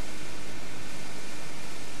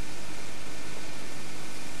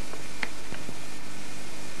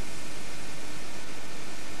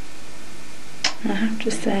 I have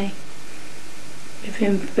to say, we've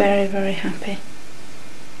been very happy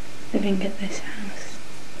living at this house.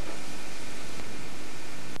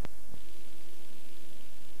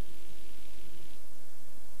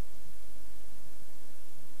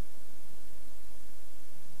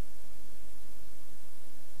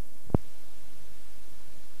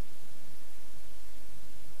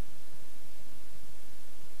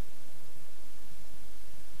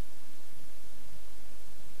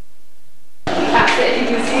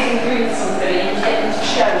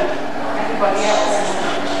 everybody else.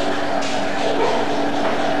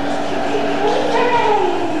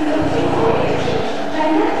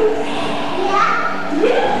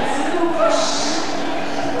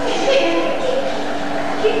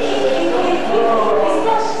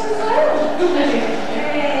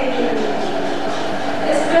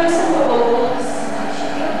 Let's blow some bubbles.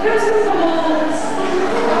 Blow some bubbles.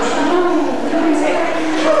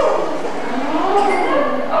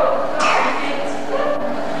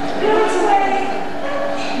 Blow it away.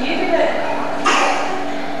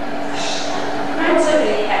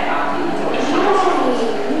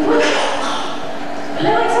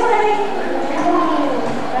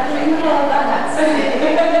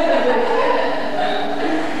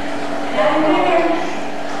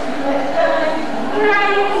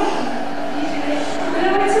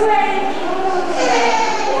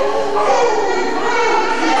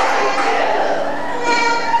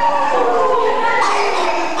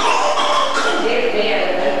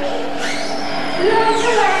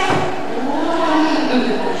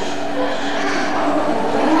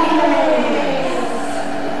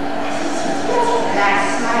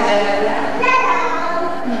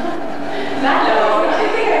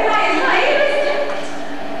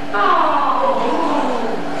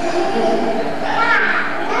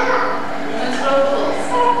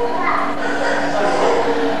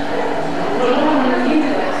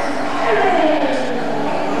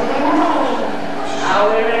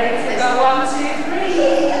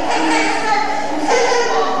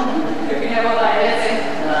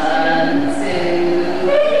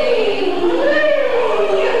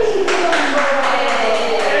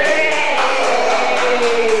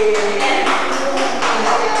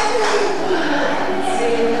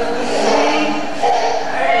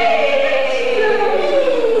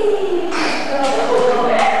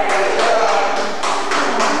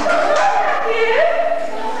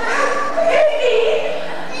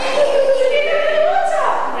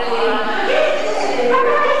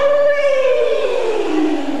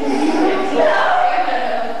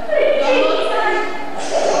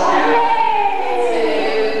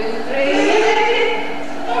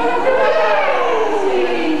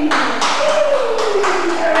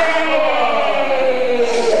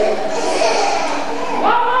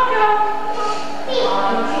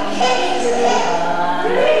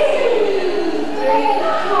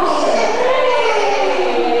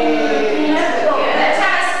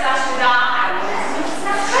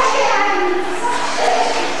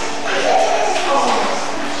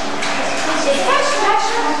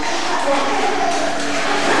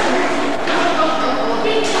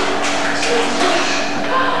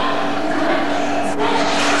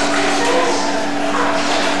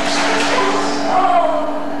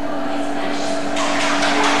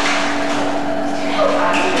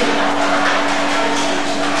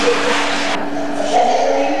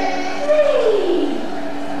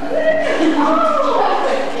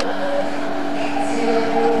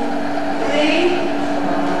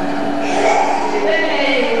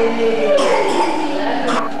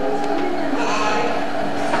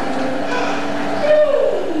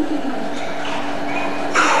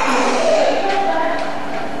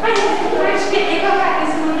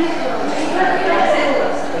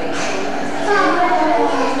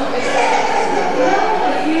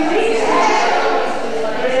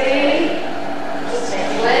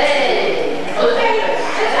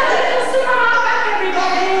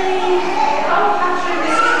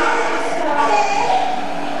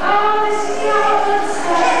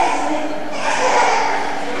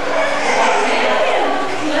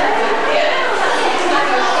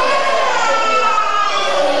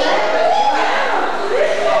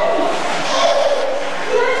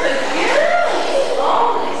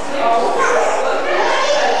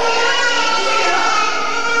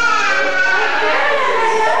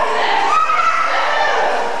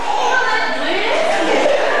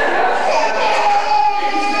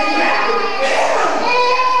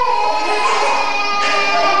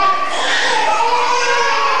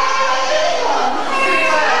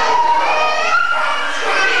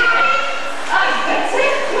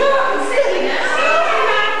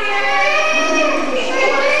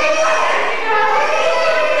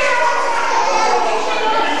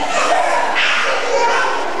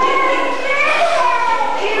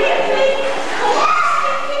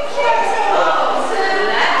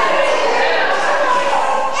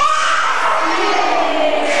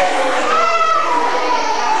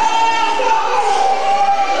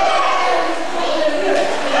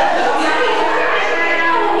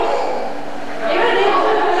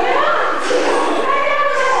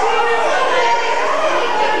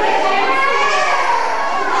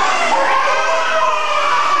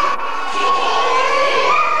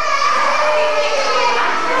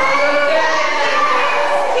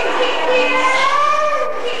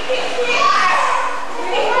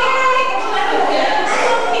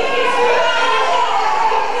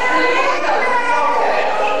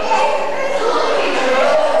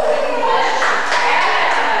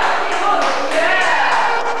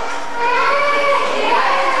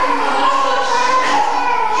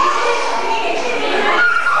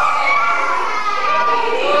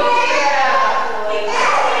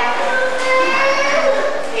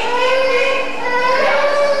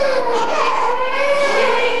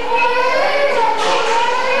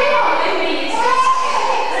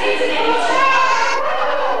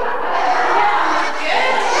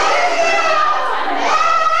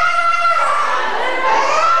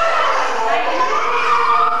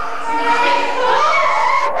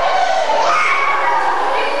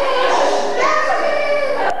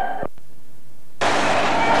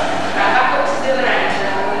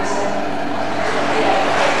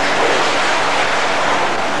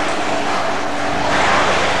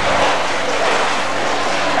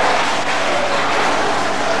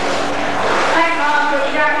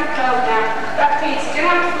 have to float now. Right, Peter, do you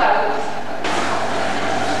have to float?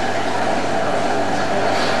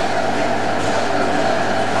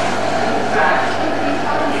 Right.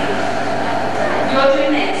 You're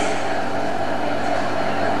doing this.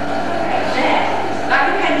 There. Like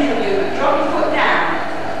a pendulum move. Drop your foot down.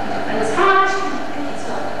 And as hard as you can get it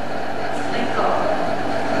up. Let go.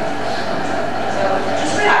 So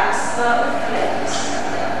just relax. Slowly flips.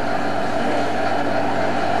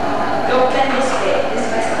 Don't bend this way. This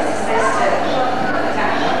way. This way.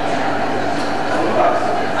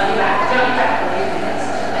 On your back. Don't your back for a few minutes.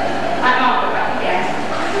 I'm on the back again.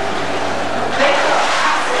 Let go.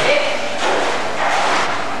 That's it.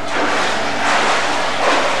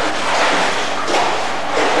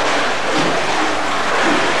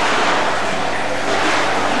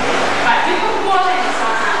 Right, do a couple more minutes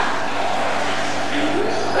on that.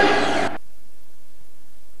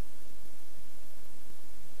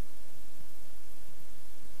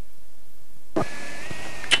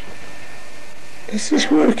 Is this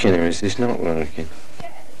working or is this not working?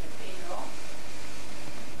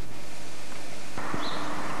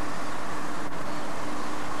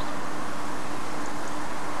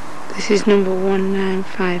 This is number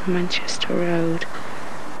 195 Manchester Road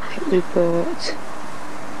that we bought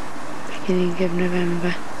beginning of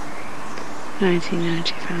November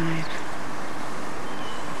 1995.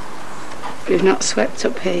 We've not swept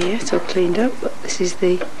up here yet or cleaned up, but this is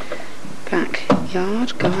the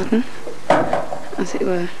backyard garden, as it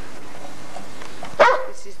were.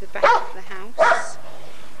 This is the back of the house,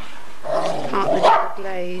 partly double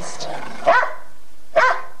glazed.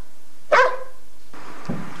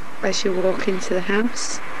 As you walk into the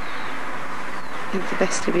house, you have the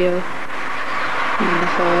vestibule and the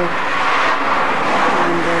hall,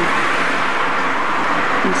 landing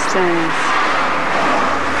and stairs.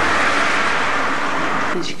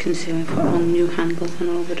 As you can see, we've put all new handles on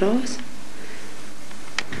all the doors.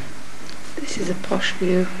 This is a posh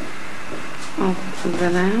view of the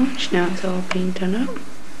lounge. Now it's all been done up.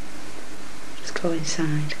 Let's go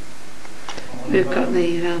inside. We've got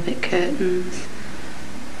the velvet curtains.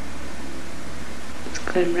 Let's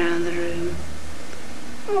go round the room.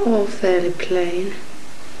 All fairly plain.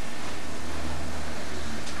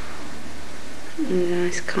 And a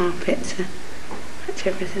nice carpet to match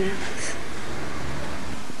everything else.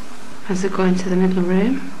 As we go into the middle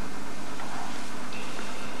room.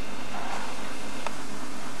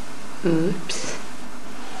 Oops.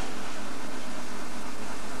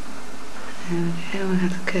 There we go, we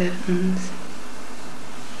have the curtains.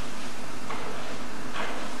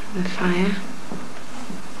 The fire.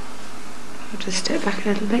 I'll just step back a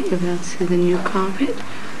little bit, you'll be able to see the new carpet.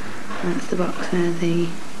 And that's the box where the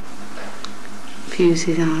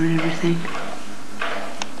fuses are and everything.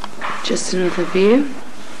 Just another view.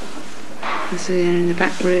 As we are in the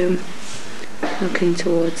back room, looking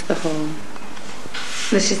towards the hall.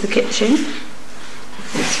 This is the kitchen.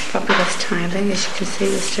 It's fabulous tiling, as you can see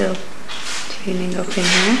we're still cleaning up in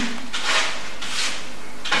here.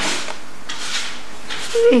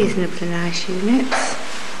 Reasonably nice units.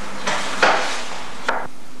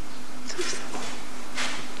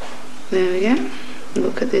 There we go.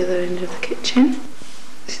 Look at the other end of the kitchen.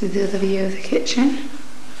 This is the other view of the kitchen.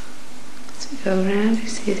 As we go around, you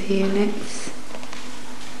see the units.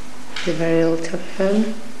 The very old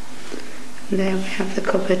telephone. And there we have the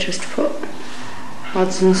cupboard just to put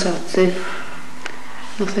odds and sods in.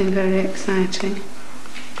 Nothing very exciting.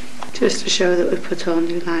 Just to show that we've put all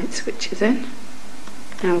new light switches in.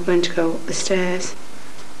 Now we're going to go up the stairs.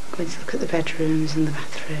 We're going to look at the bedrooms and the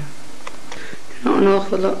bathroom. Not an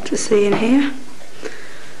awful lot to see in here.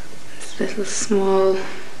 This little small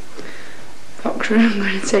box room. I'm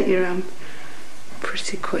going to take you around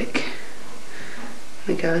pretty quick.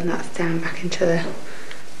 There we go, and that's down back into the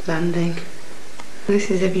landing. This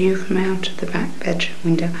is a view from out of the back bedroom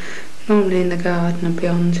window. Normally in the garden and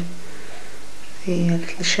beyond the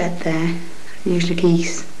little shed there. Usually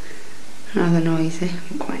geese. Rather noisy,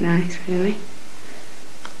 but quite nice really.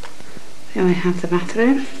 Then we have the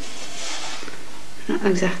bathroom. Not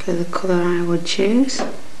exactly the colour I would choose.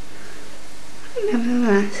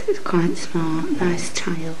 Nevertheless, it's quite smart. Nice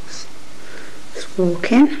tiles. Just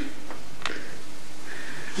walk in.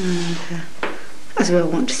 And as we all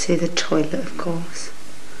want to see the toilet, of course.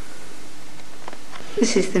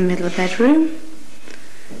 This is the middle bedroom.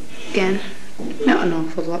 Again, not an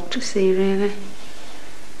awful lot to see really.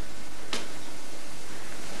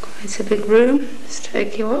 Quite a big room. Let's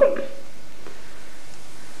take you up.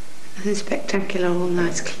 Nothing spectacular, all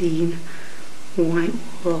nice clean white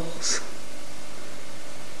walls.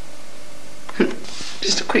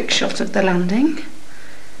 Just a quick shot of the landing.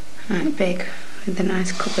 Right, big with the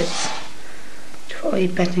nice cupboards to put all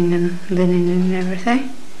your bedding and linen and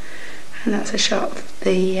everything. And that's a shot of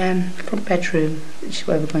the front bedroom, which is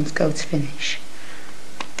where we're going to go to finish.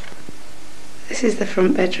 This is the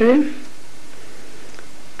front bedroom.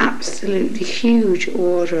 Absolutely huge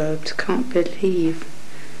wardrobes, can't believe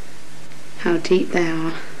how deep they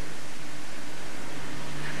are.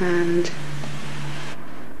 And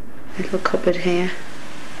little cupboard here.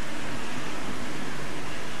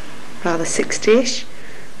 Rather 60-ish,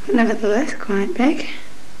 but nevertheless quite big.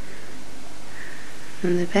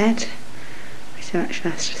 And the bed, which I've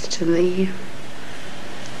actually asked us to leave.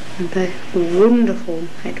 And the wonderful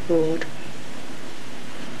headboard.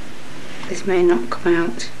 This may not come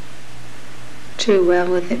out too well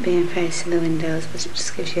with it being facing the windows, but it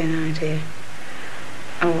just gives you an idea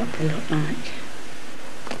of what they look like.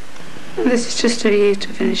 And this is just a view to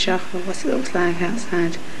finish off of what it looks like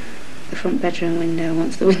outside the front bedroom window.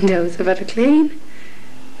 Once the windows have had a clean,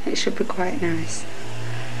 it should be quite nice.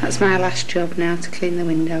 That's my last job now, to clean the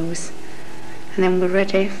windows, and then we're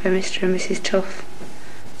ready for Mr. and Mrs. Tuff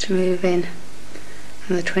to move in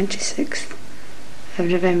on the 26th of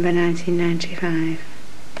November 1995.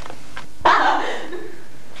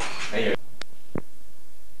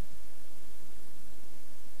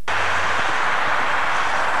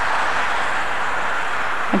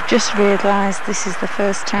 I've just realised this is the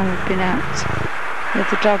first time we've been out with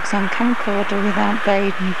the dogs on camcorder without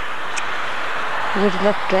Baden. I would have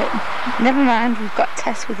loved it. Never mind, we've got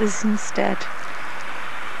Tess with us instead.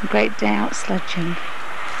 A great day out sledging.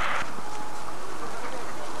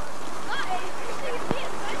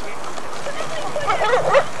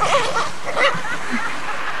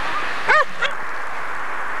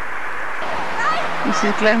 This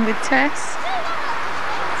is Glenn with Tess.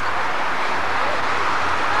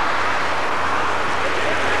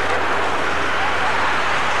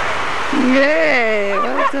 Yay!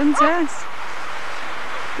 Well done, Tess.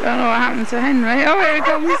 Don't know what happened to Henry. Oh, here he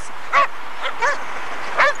comes.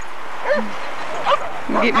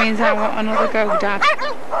 It means I want another go, Dad.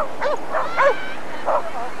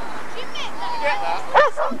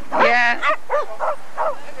 Yeah.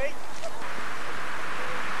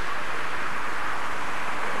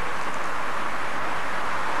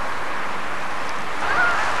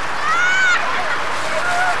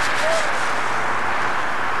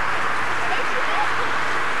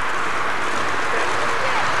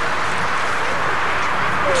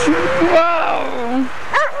 Whoa!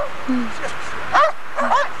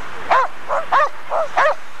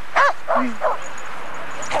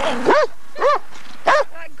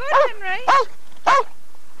 Good, Henry.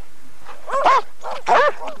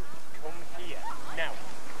 Come here now.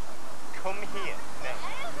 Come here now.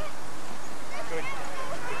 Good.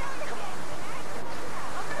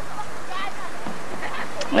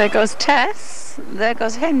 There goes Tess. There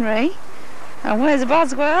goes Henry. And where's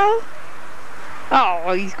Boswell?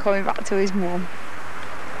 Oh, he's coming back to his mum.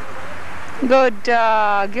 Good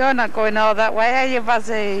dog. You're not going all that way, are you,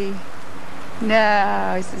 Buzzy?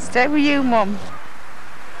 No, he said, stay with you, Mum.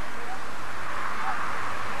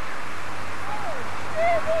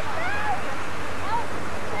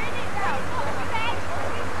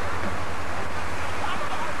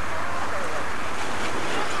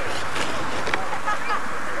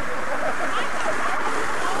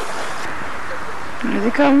 Here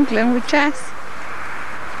they come, Glenn with Tess.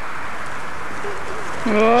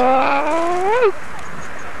 Whoa!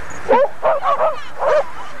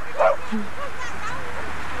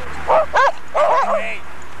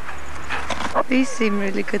 These seem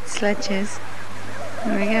really good sledges.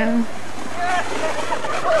 There we go.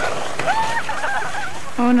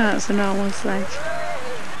 Oh no, it's a normal sledge.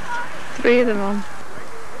 3 of them on.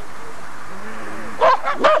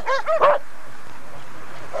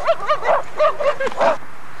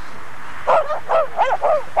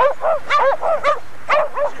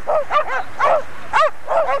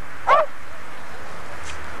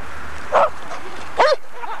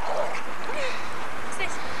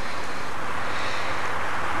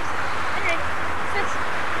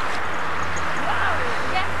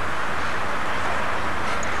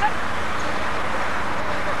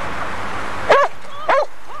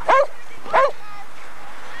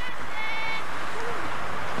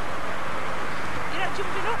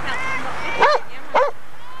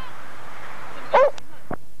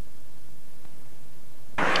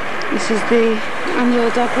 This is the annual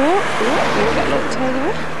dog walk. We'll get looked over.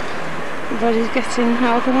 Everybody's getting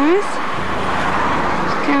organised.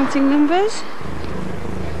 Just counting numbers.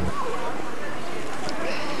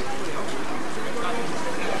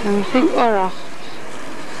 And I think we're off.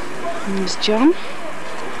 And there's John.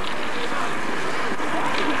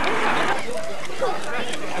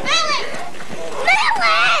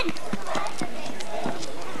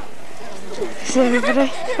 Is everybody?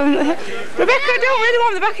 Rebecca, I don't really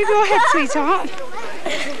want the back of your head, sweetheart.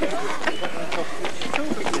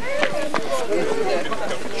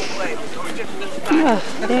 Oh,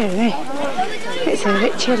 dear me. It's a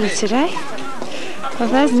bit chilly today. Well,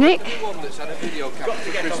 there's Nick.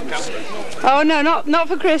 Oh no, not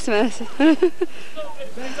for Christmas.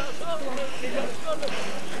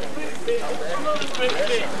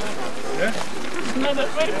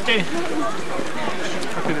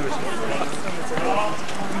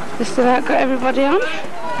 Just about got everybody on. A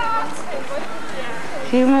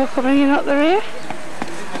few more coming in up the rear.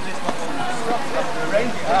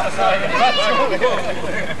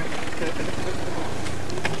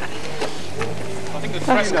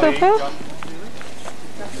 Last couple.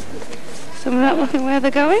 Some of that looking where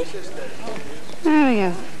they're going. There we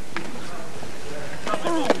go.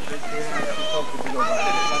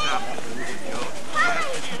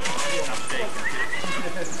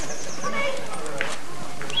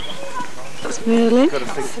 That's Merlin. Got to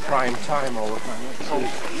think prime time all the time.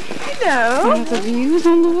 Hello. Some of the views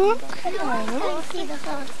on the walk.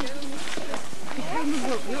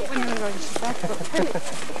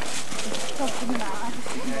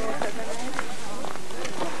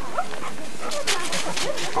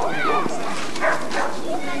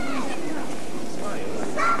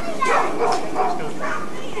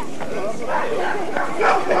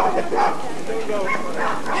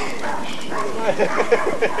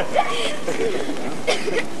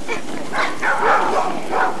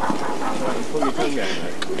 Pull your tongue out,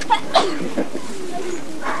 mate.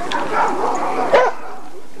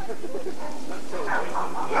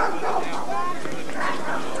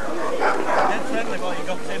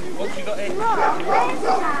 Once you got in, you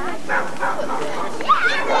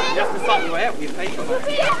have to fight your way out with your paper.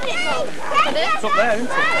 It's up there, isn't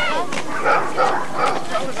it?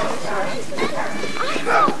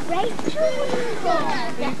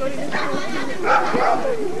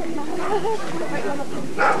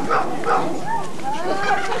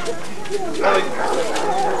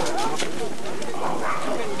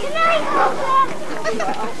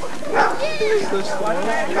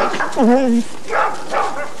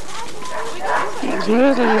 It's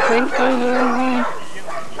Merlin, I think, going the wrong way.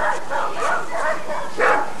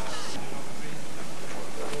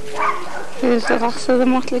 Here's the last of the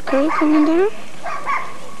motley crew coming down.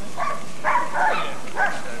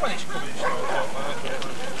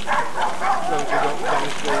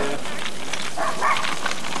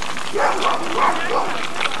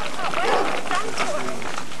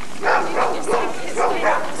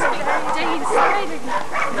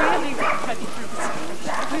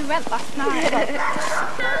 We went last night.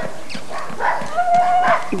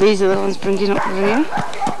 These are the ones bringing up the rear.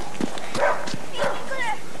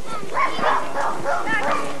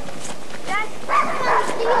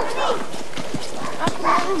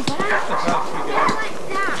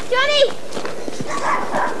 Johnny!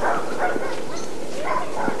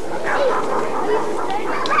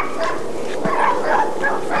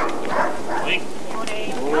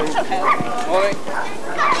 Morning.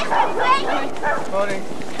 Morning.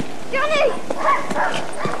 Johnny!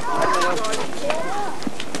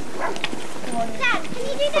 Dad, can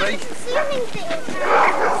you do that swimming thing?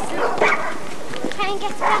 Try and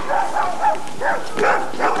get back.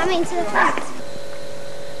 I mean to the front.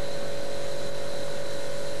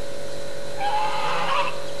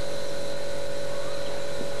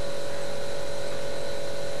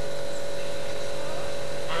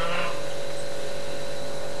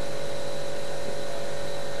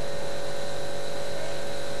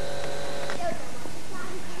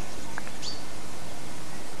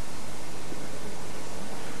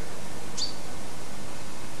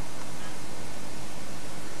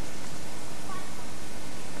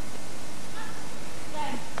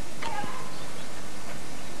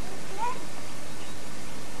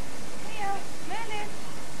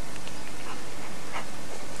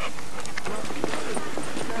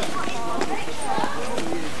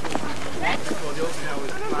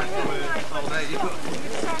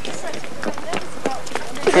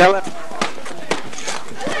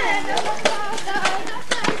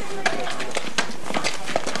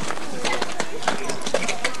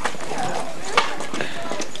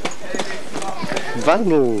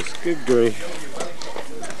 Vandals, good grief.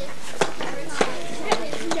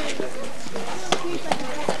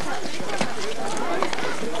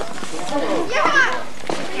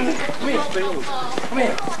 Come here, Spiels. Come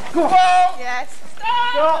here. Go on. Yes.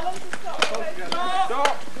 Stop. Stop. Stop.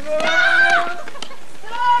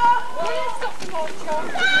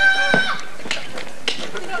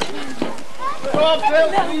 Go on, Phil.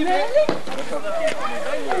 Leave it.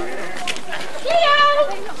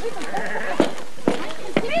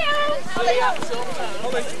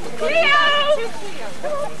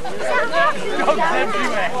 Dogs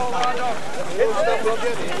everywhere.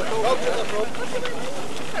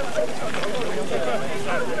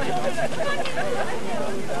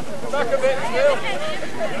 Back a bit, Phil.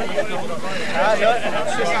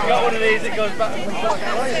 She's got one of these that goes back.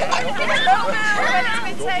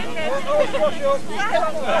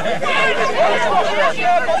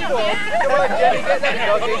 Come on, Jenny, get that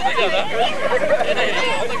doggy.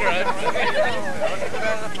 On the ground.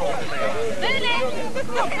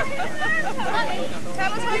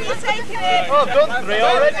 Tell us when you're taking it. Oh, I've done 3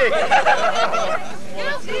 already.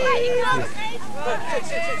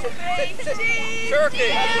 Turkey.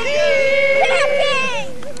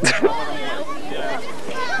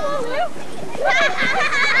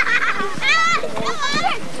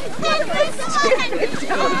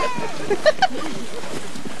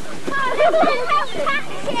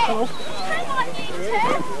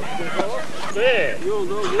 There.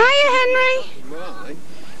 Hiya, Henry.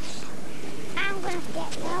 I'm going to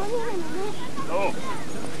get going. Oh,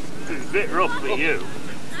 it's a bit rough for you.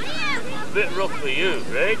 A bit rough for you,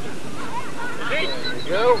 right? There you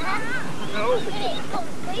go. No.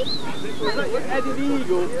 Was that your headed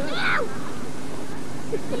eagle?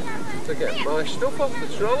 To get my stuff off the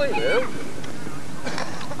trolley now.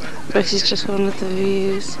 This is just one of the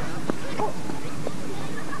views.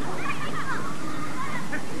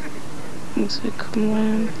 As we come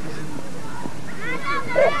round.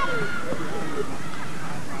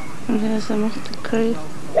 And there's the motley crew.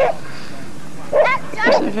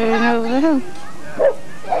 It's a very noble hill.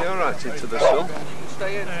 You're right into the sun.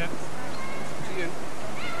 Stay in there. To you.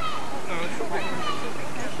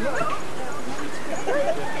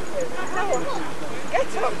 Get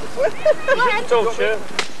up! Touch her.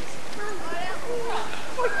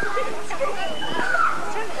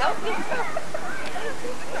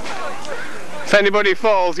 If anybody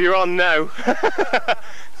falls, you're on now.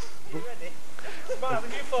 Smile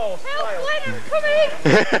when you fall. Help, Lynn, I'm coming!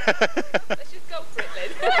 Let's just go for it,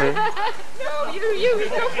 Lynn. No, you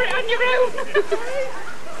go for it on your own.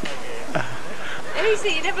 Easy,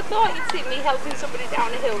 you never thought you'd see me helping somebody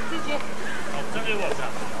down a hill, did you? I'll tell you what's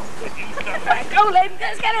happening. Right, go, Lynn,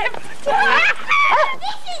 let's get him! This is solid!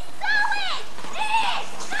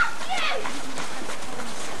 Stop you!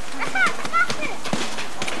 I can't stop it!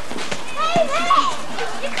 Hey,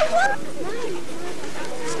 you can walk!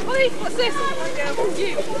 Ollie, what's this?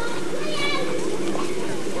 You.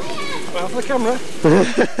 Well, for the camera.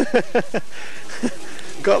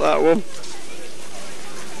 Got that one.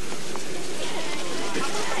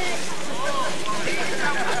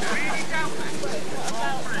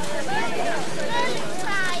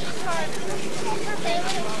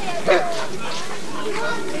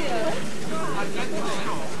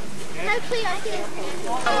 Hopefully I can.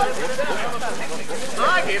 I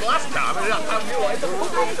did last time, and that's how you like the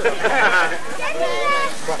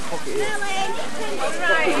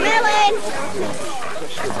Melon!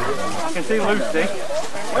 I can see Lucy.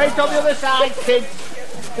 Wait on the other side, kids.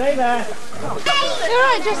 Stay there. You're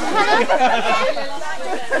right, just Hannah.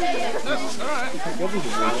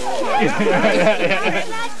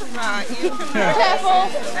 Careful.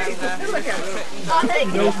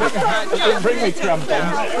 Don't bring me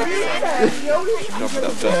crampons.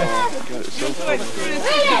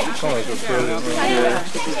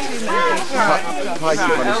 Pikey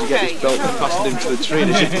managed to get his belt and passed it into the tree,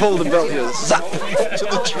 and as he pulled the belt, he was zap to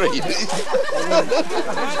the tree.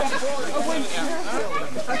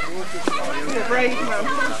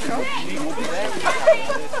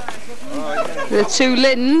 The 2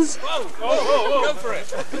 Lynns. Go for it.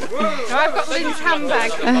 So I've got Lynn's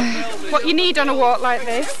handbag. What you need on a walk like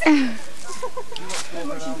this.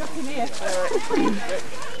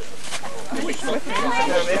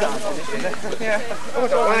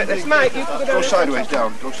 Mike, you can Go sideways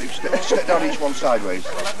down. Go step down each one sideways,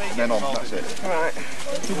 and then on. That's it. Right.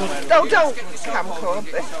 Don't camcord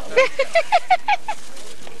this.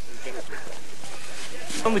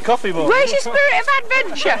 On the coffee board. Where's your spirit of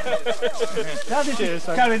adventure? Daddy,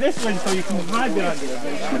 carry this one so you can hide behind it.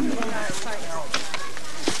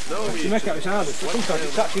 You make it harder, so sometimes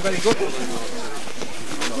it's actually very good.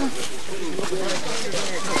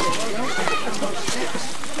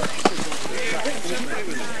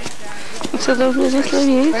 It's a lovely little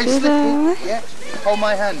view through there. Yeah. Hold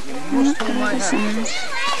my hand. You must hold my hand.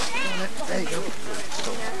 There you go.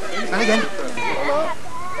 And again.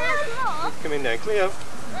 Come in now, Cleo.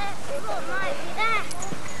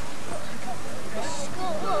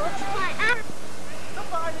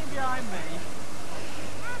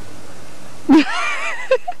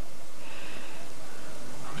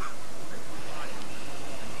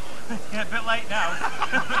 Yeah.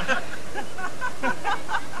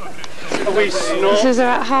 This is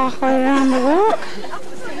about halfway around the walk.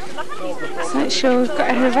 Let's make sure we've got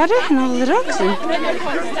everybody and all the dogs and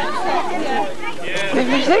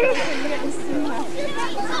everything.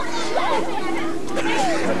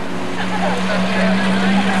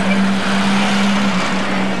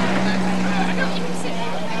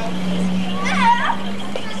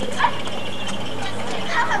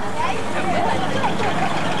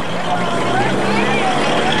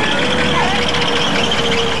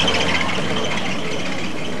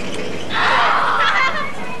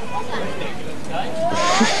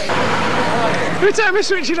 Every time I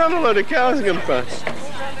switch it on, a load of cars are going past.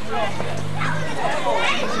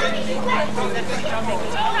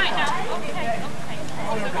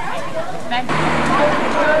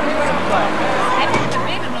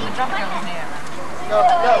 No,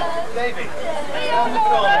 David. On the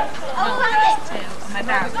corner. My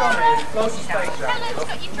dad. Close the space down.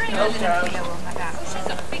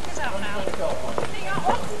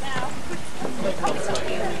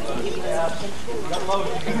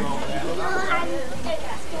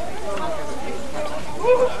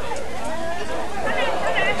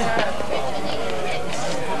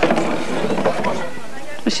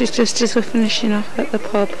 This is just as we're finishing off at the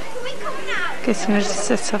pub. Getting ready to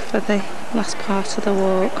set off for the last part of the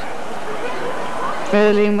walk.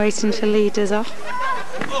 Early and waiting to lead us off.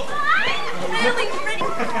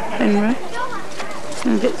 Henry.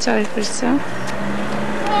 I'm a bit sorry for yourself.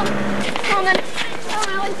 Come on then. Come on,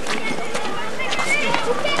 Alan.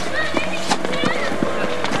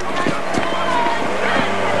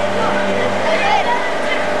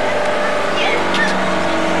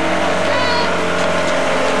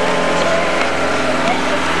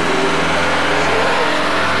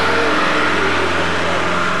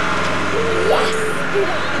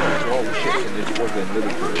 All the shit in it was in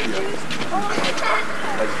Liverpool.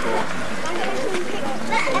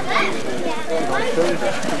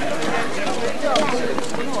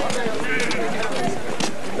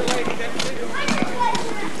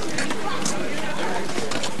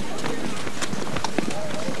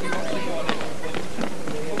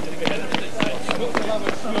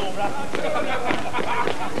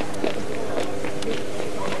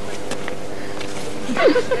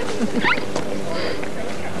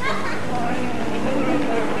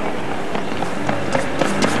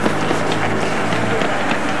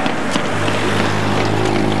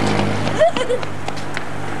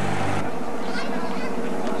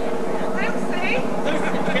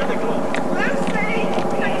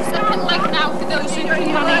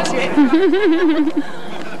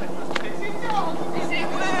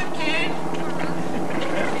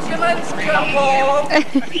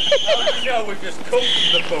 No, we've just come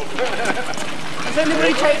from the pub. Has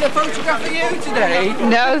anybody taken a photograph of you today?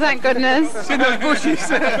 No, thank goodness. It's in those bushes.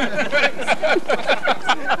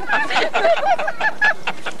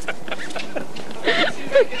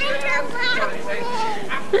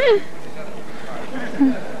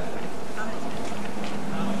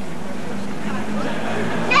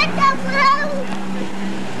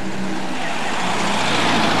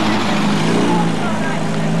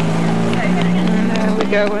 There we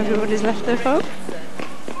go, everybody's left their pub.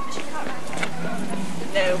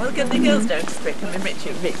 No, well, the girls don't speak. I mean,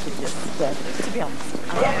 Richard just, to be honest.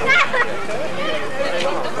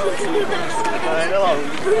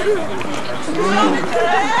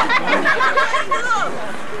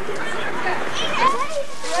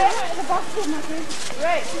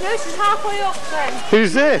 Right, so this is halfway up then.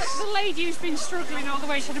 Who's this? The lady who's been struggling all the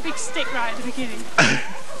way, she had a big stick right at the beginning.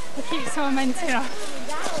 The kids tormenting her.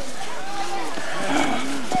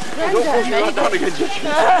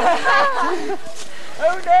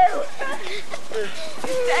 Oh no!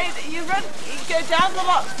 You go down the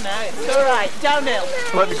locks now, it's alright, downhill.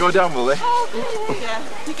 Let me go down, will they? Yeah,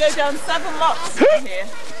 you go down 7 locks from here.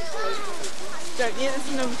 Don't you?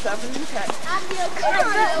 There's number 7, isn't it?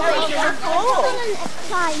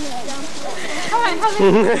 Alright,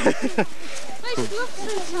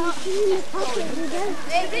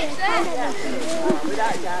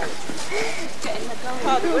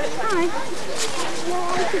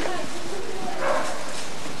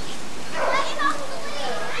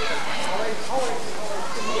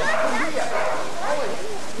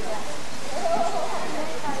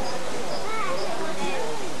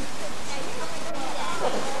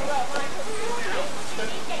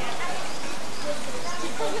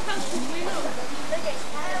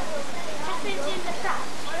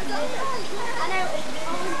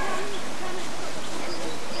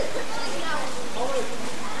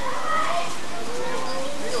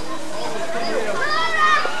 Helen.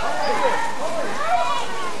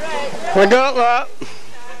 I got that.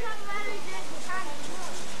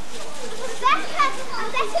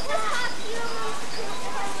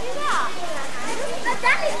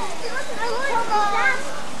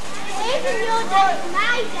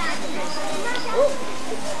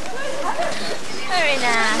 Very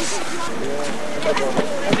nice.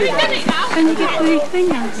 Can you get the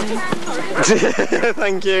thing out there?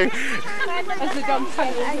 Thank you. As the dog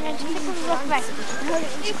I'm going to pick up a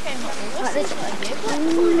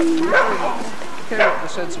Came up the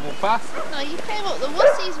sensible path. No, you came up the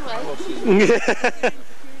wussies way.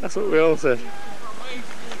 That's what we all said.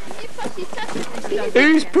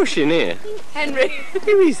 Who's pushing here? Henry.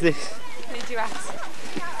 Who is this? Did you ask?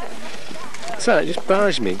 So just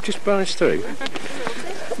barge me, just barge through.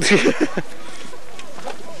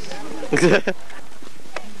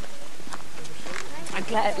 I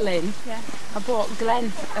get Lynn. Yeah. I bought Glenn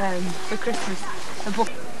for Christmas a book.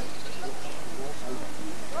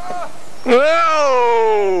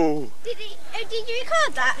 Whoa! Did you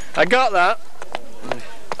record that? I got that.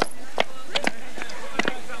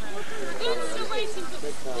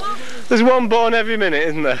 There's one born every minute,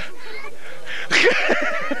 isn't there?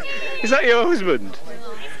 Is that your husband?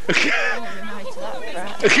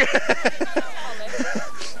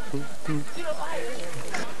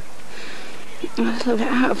 I'm a little bit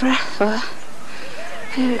out of breath, but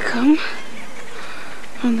here we come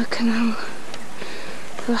on the canal.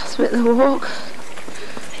 The last bit of the walk.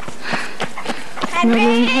 Millie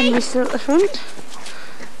and Henry still at the front.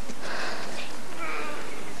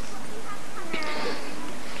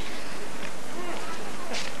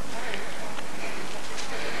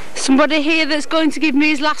 Somebody here that's going to give me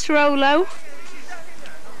his last Rolo?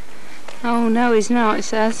 Oh no, he's not, it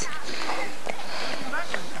says.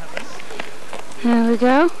 There we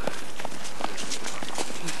go.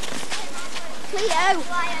 Cleo!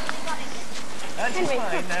 That's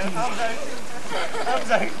fine now. Arms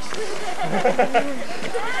out.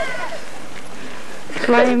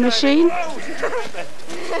 Flying machine. I'm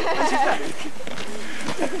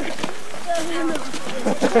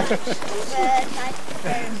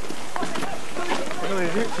going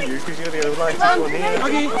to do it for you because you're the lightest one here.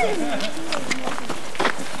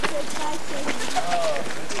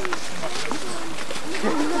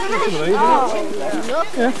 Oh,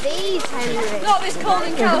 look at these, Henry. Not this cold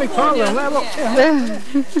in California.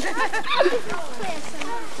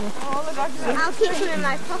 I'll keep him in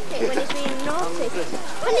my pocket when he's being naughty.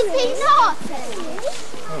 When he's being naughty?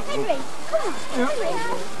 Henry, come on. Henry.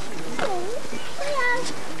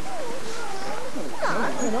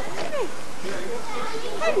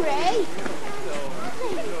 Henry.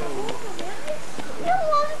 You don't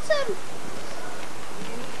want him.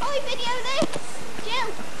 Oh, video this. Jill.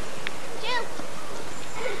 Jill.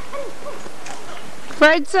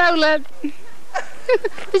 Fred Solar.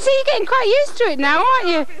 You see, you're getting quite used to it now, aren't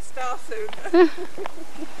you? I'll be a star soon.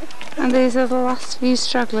 And these are the last few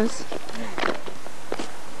stragglers.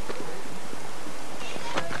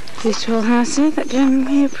 Beautiful house here that Jim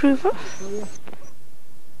may approve of.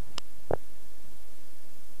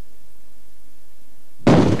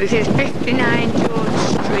 This is 59 George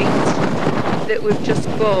Street that we've just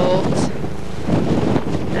bought.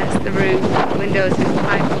 That's the roof. The windows in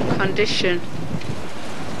quite good condition.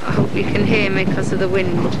 I hope you can hear me because of the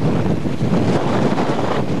wind.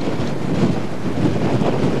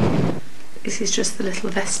 This is just the little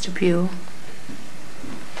vestibule.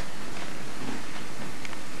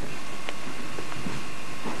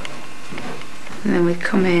 And then we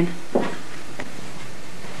come in.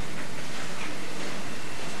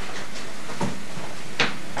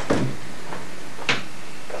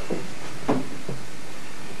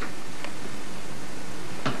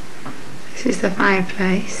 This is the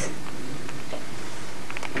fireplace.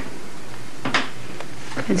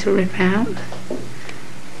 Going to rip out.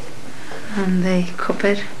 And the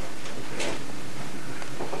cupboard.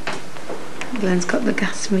 Glenn's got the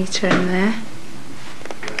gas meter in there.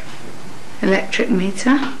 Electric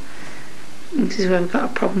meter. This is where we've got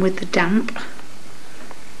a problem with the damp.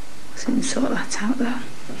 So we can sort that out though.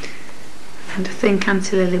 And I think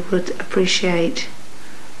Auntie Lily would appreciate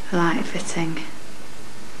a light fitting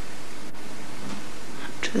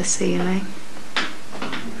up to the ceiling.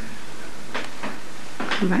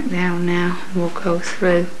 Come back down now and we'll go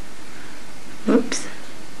through. Whoops.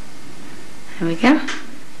 There we go.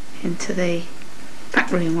 Into the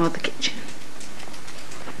back room or the kitchen.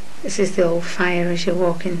 This is the old fire as you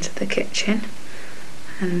walk into the kitchen,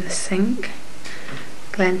 and the sink.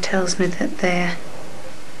 Glenn tells me that they're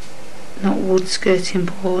not wood skirting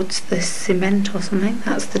boards, they're cement or something.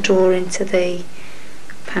 That's the door into the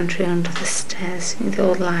pantry under the stairs, the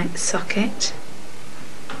old light socket.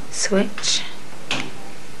 switch.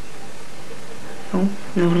 Oh,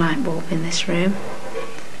 no light bulb in this room.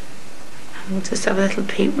 And we'll just have a little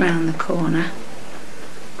peep round the corner.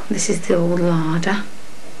 This is the old larder.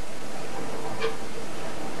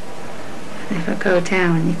 And if I go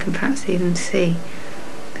down, you can perhaps even see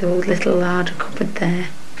the old little larder cupboard there.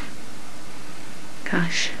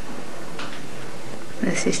 Gosh.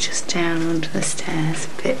 This is just down under the stairs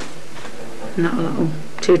a bit. Not a lot, oh,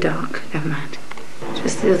 too dark, never mind.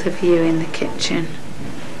 Just the other view in the kitchen.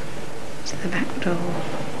 To the back door.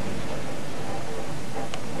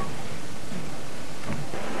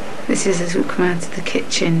 This is as we come out of the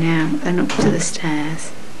kitchen now, then up to the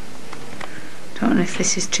stairs. Don't know if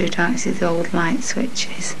this is too dark, this is the old light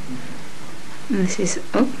switches. And this is,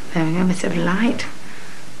 oh, there we go, a bit of light.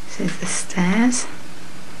 This is the stairs.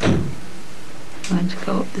 I'm going to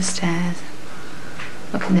go up the stairs,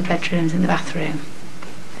 look in the bedrooms and the bathroom.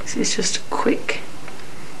 This is just a quick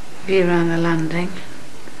view around the landing.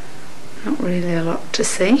 Not really a lot to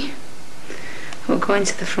see. We'll go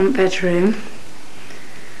into the front bedroom.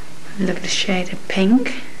 A lovely shade of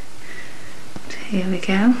pink. Here we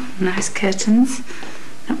go. Nice curtains.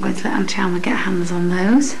 Not going to let Aunt Alma get hands on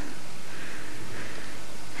those.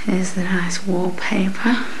 Here's the nice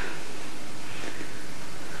wallpaper.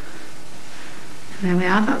 And there we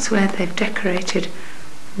are. That's where they've decorated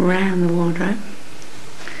round the wardrobe.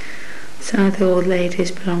 Some of the old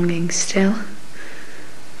ladies' belongings still.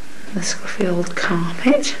 The scruffy old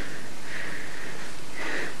carpet,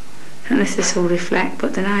 and this will reflect,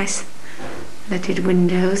 but the nice leaded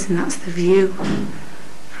windows, and that's the view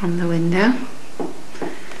from the window.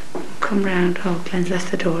 We'll come round. Oh, Glenn's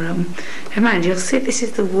left the door open. Never mind, you'll see this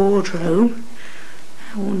is the wardrobe.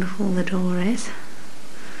 How wonderful the door is.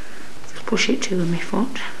 Just push it to with my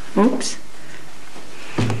foot. Oops.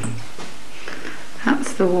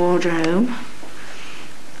 That's the wardrobe,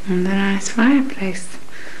 and the nice fireplace.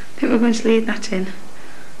 I think we're going to leave that in.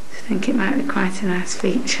 I think it might be quite a nice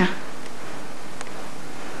feature.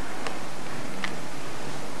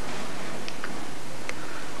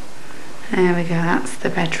 There we go, that's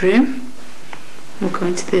the bedroom. We'll go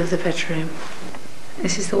into the other bedroom.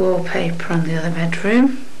 This is the wallpaper on the other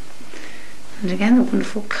bedroom. And again, the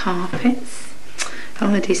wonderful carpets. The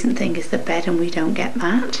only decent thing is the bed, and we don't get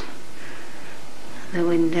that. The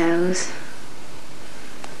windows.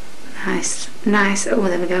 Nice, oh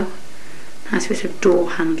there we go, nice bit of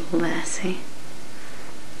door handle there, see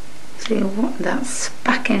what, that's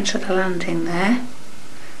back into the landing there,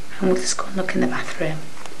 and we'll just go and look in the bathroom.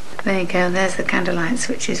 There you go, there's the candlelight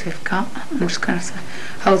switches we've got. I'm just going to,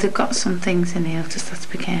 oh, they've got some things in here, I'll just have to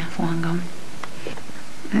be careful, hang on.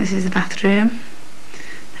 This is the bathroom.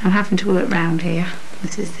 I'm having to work round here.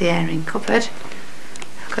 This is the airing cupboard,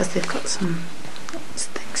 because they've got some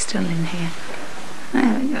things still in here.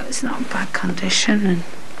 There we go, it's not bad condition, and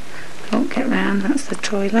don't get round, that's the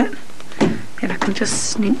toilet. If I can just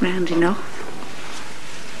sneak round enough.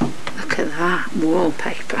 Look at that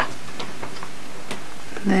wallpaper.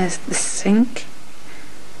 There's the sink.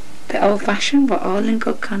 Bit old fashioned, but all in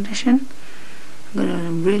good condition. I'm going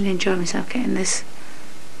to really enjoy myself getting this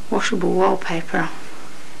washable wallpaper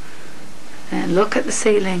off. And look at the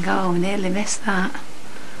ceiling, oh, I nearly missed that.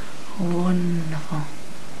 Wonderful.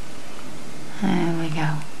 There we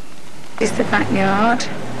go. This is the backyard.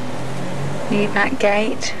 New back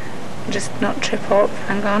gate. Just not trip up,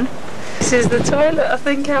 hang on. This is the toilet, I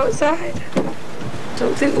think, outside.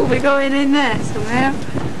 Don't think we'll be going in there somehow.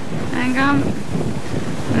 Hang on.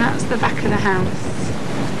 And that's the back of the house.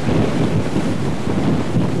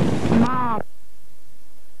 Mom.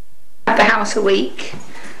 At the house a week.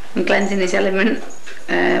 And Glenn's in his element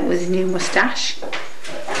with his new moustache.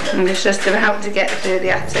 And he's just about to get through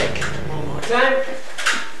the attic. Time.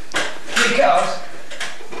 Because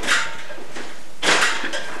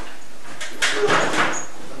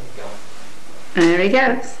there he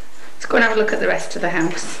goes. Let's go and have a look at the rest of the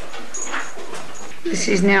house. This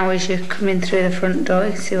is now as you come in through the front door.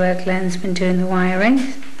 You can see where Glenn's been doing the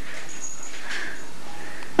wiring.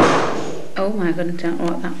 Oh my goodness, I don't know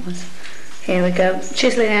what that was. Here we go,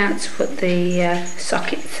 chiselling out to put the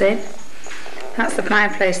sockets in. That's the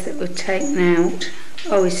fireplace that we've taken out.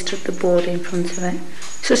 Oh, he stood the board in front of it.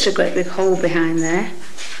 Such a great big hole behind there.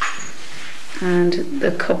 And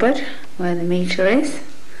the cupboard where the meter is.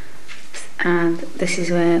 And this is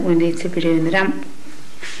where we need to be doing the damp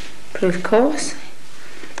proof course.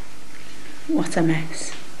 What a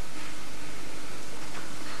mess.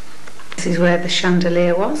 This is where the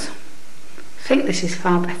chandelier was. I think this is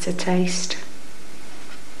far better taste.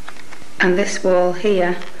 And this wall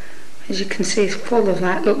here, as you can see, is full of,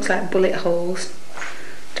 like, looks like bullet holes.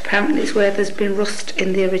 Apparently it's where there's been rust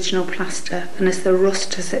in the original plaster, and as the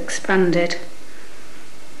rust has expanded,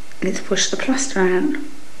 it's pushed the plaster out.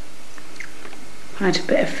 Quite a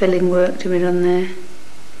bit of filling work to be done there.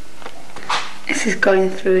 This is going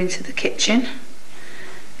through into the kitchen.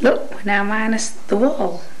 Look, we're now minus the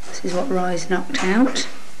wall. This is what Roy's knocked out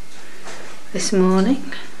this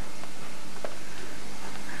morning.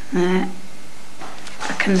 I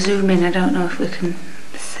can zoom in, I don't know if we can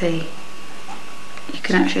see. You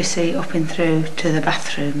can actually see up and through to the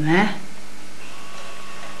bathroom there.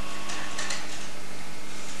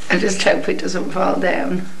 I just hope it doesn't fall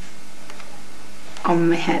down on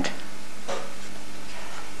my head.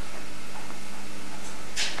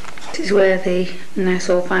 This is where the nice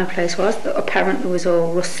old fireplace was, that apparently was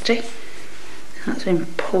all rusty. That's been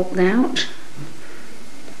pulled out.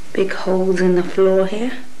 Big holes in the floor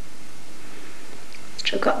here.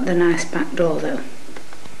 Still got the nice back door though.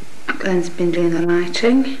 Glenn's been doing the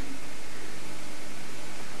lighting.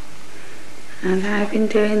 And I've been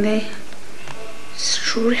doing the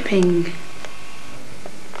stripping.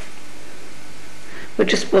 We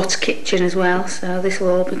just bought a kitchen as well, so this will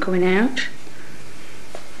all be coming out.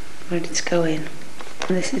 Ready to go in.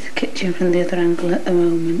 And this is the kitchen from the other angle at the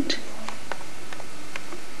moment.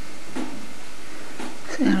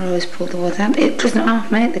 So I always pull the wood out. It doesn't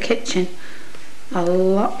half make the kitchen a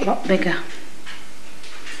lot bigger.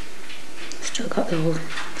 Still got the old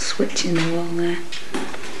switch in the wall there.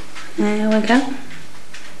 There we go.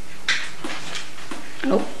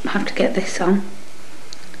 Oh, I have to get this on.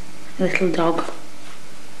 A little dog.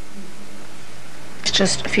 It's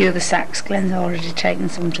just a few of the sacks. Glenn's already taken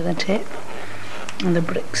some to the tip. And the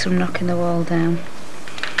bricks from knocking the wall down.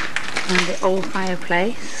 And the old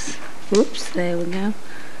fireplace. Whoops, there we go.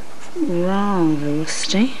 Rather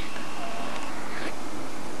rusty.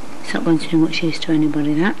 It's not going to do much use to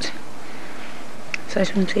anybody, that. So as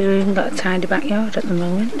you can see, we've even got a tidy backyard at the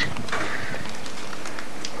moment.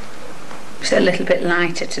 It's a little bit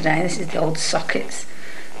lighter today. This is the old sockets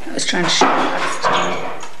I was trying to show you last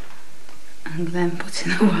time. And then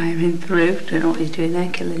putting the wiring through. Don't know what he's doing there,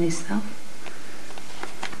 killing himself.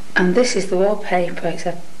 And this is the wallpaper. It's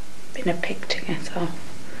been a pig to get off.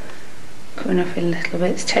 Coming off in a little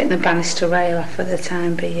bit. It's taking the banister rail off for the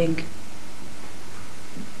time being.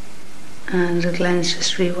 And Glenn's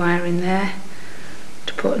just rewiring there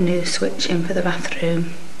to put a new switch in for the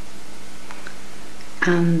bathroom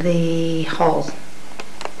and the hall.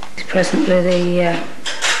 It's presently the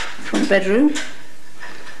front bedroom.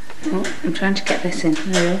 Oh, I'm trying to get this in.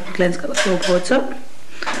 There we go. Glenn's got the floorboards up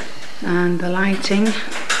and the lighting.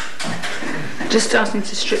 Just starting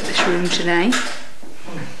to strip this room today.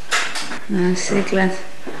 And see Glenn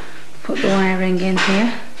put the wiring in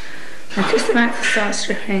here. I'm just about to start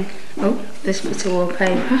stripping. Oh, this bit of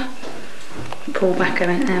wallpaper. Pull back on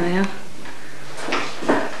it, there we are.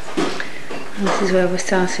 And this is where we're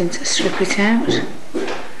starting to strip it out.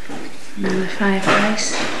 And the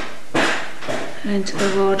fireplace. And into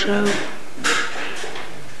the wardrobe.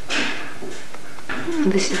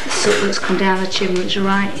 And this is the soot that's come down the chimney, it's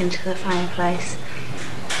right into the fireplace.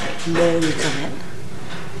 Loads of it.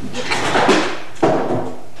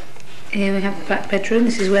 Here we have the back bedroom.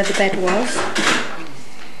 This is where the bed was.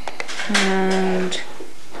 And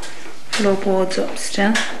floorboards up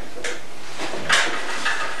still.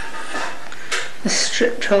 I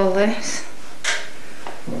stripped all this.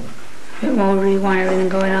 A bit more rewiring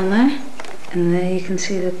going on there. And there you can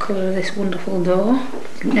see the colour of this wonderful door.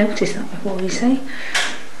 Didn't notice that before, you see.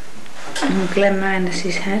 And Glenn minus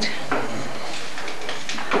his head.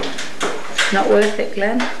 Not worth it,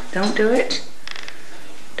 Glenn. Don't do it.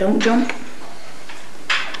 Don't jump.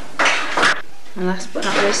 And last but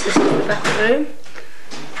not least, this is the bathroom.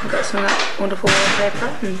 I've got some of that wonderful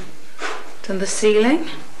wallpaper and done the ceiling.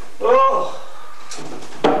 Oh!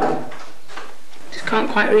 Just can't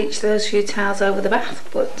quite reach those few tiles over the bath,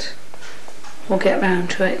 but we'll get round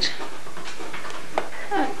to it.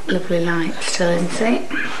 Lovely light still in sight.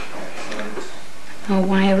 More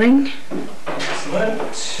wiring.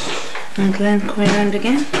 And Glenn coming round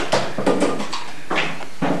again.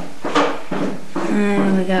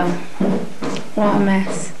 There we go. What a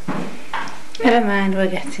mess. Never mind, we're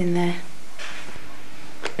getting there.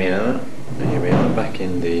 Here we are back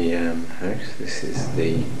in the house. This is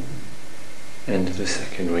the end of the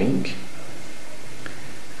second week.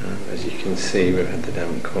 As you can see, we've had the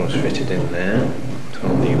damp course fitted in there. It's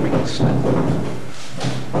all new plaster.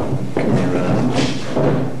 Coming round.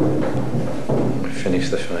 We've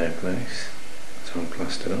finished the fireplace. It's all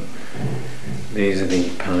plastered up. These are the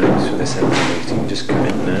pipes for the central heating, just come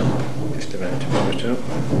in now. Just about to put it up.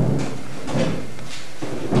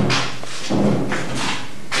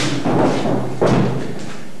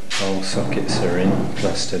 sockets are in,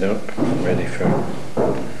 plastered up, ready for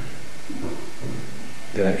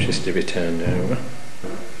the electricity to be turned over.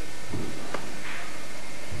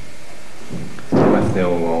 So I left the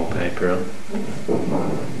old wallpaper on.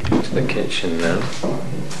 To the kitchen now.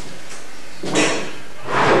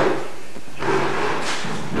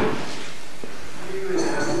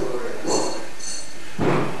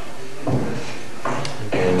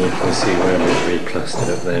 Again, you can see where we've replastered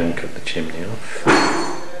up there and cut the chimney off.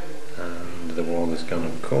 And the wall has gone,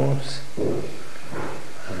 of course.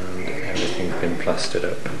 And everything's been plastered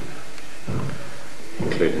up,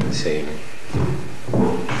 including the ceiling.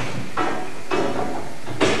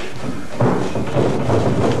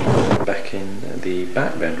 Back in the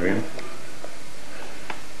back bedroom,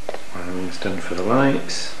 wiring's done for the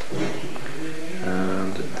lights,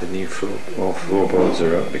 and the new all floorboards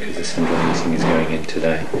are up because the central heating is going in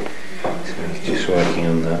today. So he's just working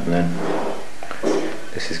on that now.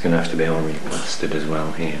 This is going to have to be all replastered as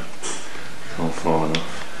well here. It's all fallen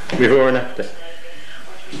off. Before and after.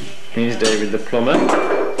 Here's David the plumber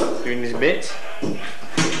doing his bit.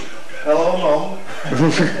 Hello, Mum.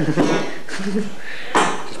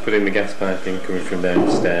 Just putting the gas pipe in coming from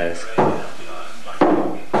downstairs.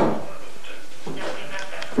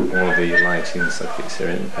 All the lighting sockets are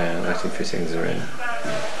in, lighting fittings are in.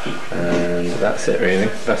 And that's it really.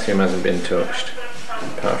 The bathroom hasn't been touched,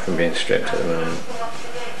 apart from being stripped at the moment.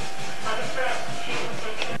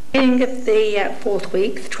 Beginning of the fourth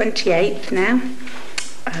week, the 28th now.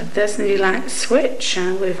 There's the new light switch,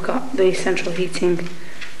 and we've got the central heating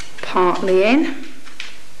partly in.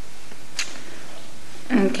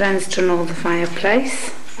 And Glenn's done all the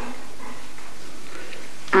fireplace.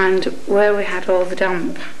 And where we had all the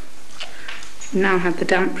damp, we now had the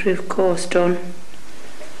damp proof course done.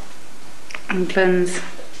 And Glenn's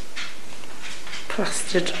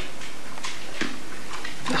plastered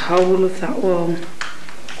the whole of that wall.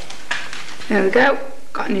 There we go,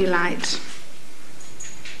 got a new light.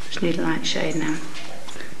 Just need a light shade now.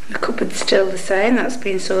 The cupboard's still the same, that's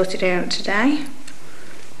been sorted out today.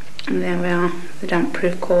 And there we are, the damp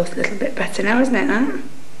proof course a little bit better now, isn't it, that?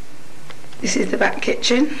 This is the back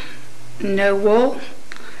kitchen. No wall,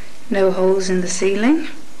 no holes in the ceiling.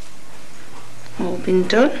 All been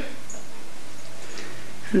done.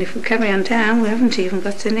 And if we carry on down, we haven't even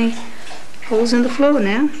got any holes in the floor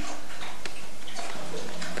now.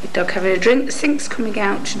 Big dog having a drink. The sink's coming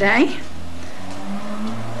out today.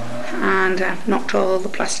 And I've knocked all the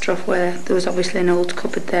plaster off where there was obviously an old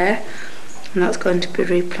cupboard there. And that's going to be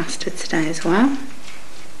replastered today as well.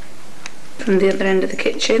 From the other end of the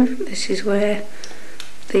kitchen, this is where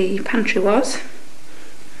the pantry was.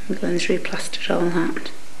 And Glenn's replastered all that.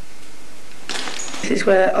 This is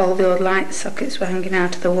where all the old light sockets were hanging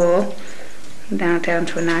out of the wall. Now down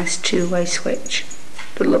to a nice two-way switch.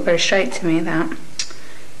 Doesn't look very straight to me, that.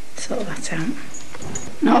 Sort that out.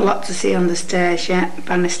 Not a lot to see on the stairs yet.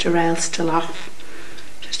 Banister rail's still off.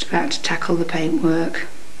 Just about to tackle the paintwork.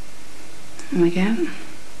 There we go.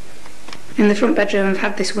 In the front bedroom, I've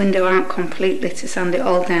had this window out completely to sand it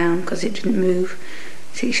all down because it didn't move.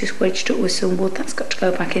 See, it's just wedged up with some wood. That's got to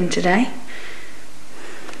go back in today.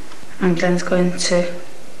 And Glenn's going to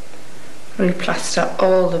replaster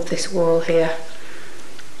all of this wall here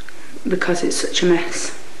because it's such a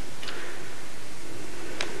mess.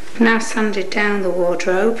 I've now sanded down the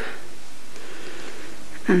wardrobe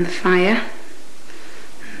and the fire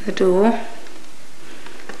and the door.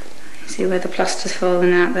 You see where the plaster's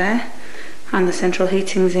fallen out there, and the central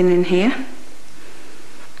heating's in here.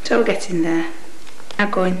 So we're getting there. Now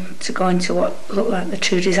going to go into what look like the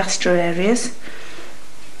two disaster areas.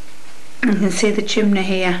 You can see the chimney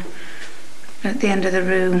here at the end of the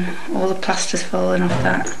room, all the plaster's fallen off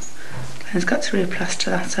that. Glenn's got to replaster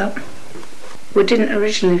that up. We didn't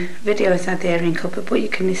originally video inside the airing cupboard, but you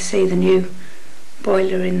can see the new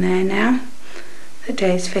boiler in there now that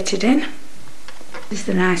Dave's fitted in. This is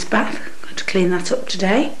the nice bath. I'm going to clean that up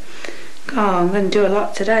today. Oh, I'm going to do a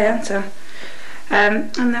lot today, aren't I?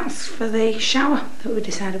 And that's for the shower that we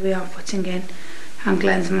decided we are putting in. And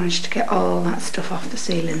Glenn's managed to get all that stuff off the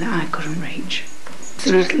ceiling that I couldn't reach. It's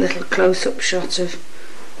a little close-up shot of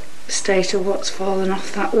the state of what's fallen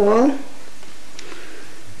off that wall.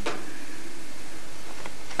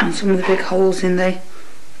 And some of the big holes in the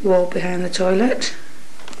wall behind the toilet.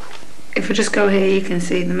 If we just go here, you can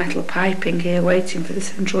see the metal piping here waiting for the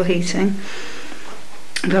central heating.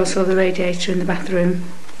 And also the radiator in the bathroom.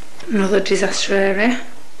 Another disaster area,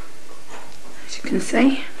 as you can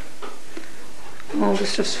see. All the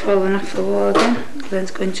stuff's fallen off the wall again.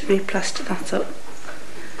 Glenn's going to replaster that up.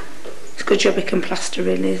 It's a good job he can plaster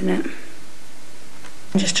really, isn't it?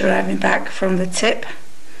 I'm just arriving back from the tip.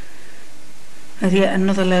 With yet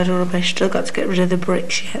another load of rubbish. Still got to get rid of the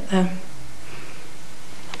bricks yet though.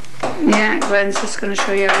 Yeah, Glenn's just going to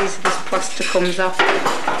show you how easy this plaster comes off.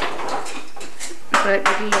 Great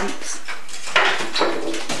big lumps.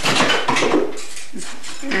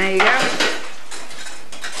 There you go.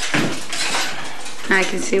 Now you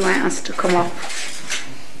can see why it has to come off.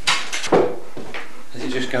 Has it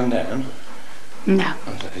just gone down? No.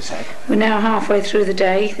 Oh, we're now halfway through the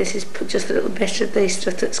day. This is just a little bit of the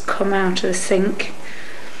stuff that's come out of the sink.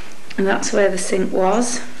 And that's where the sink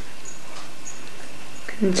was.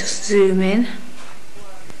 Can just zoom in.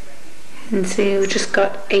 And see we've just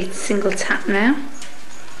got a single tap now.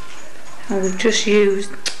 And we've just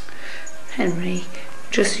used, Henry,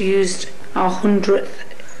 just used our 100th,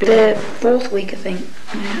 the 4th week I think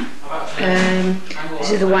now. This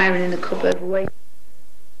is the wiring in the cupboard. Wait.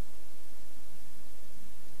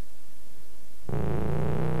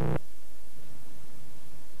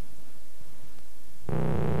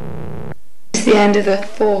 It's the end of the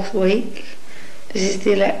 4th week. This is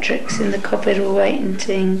the electrics in the cupboard. We're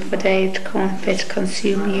waiting for Dave to come and fit a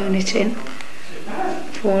consumer unit in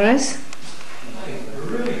for us.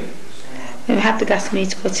 We've had the gas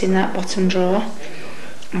meter put in that bottom drawer.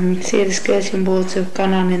 And you can see the skirting boards have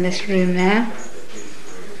gone on in this room now.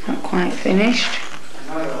 Not quite finished.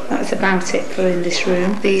 That's about it for in this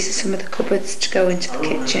room. These are some of the cupboards to go into the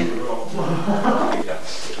kitchen.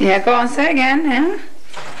 Yeah, go on, say it again now.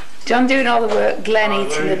 John doing all the work, Glenn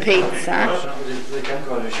eating the pizza.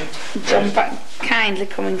 John kindly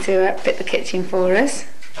coming to fit the kitchen for us.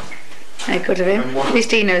 Very good of him. At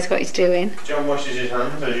least he knows what he's doing. John washes his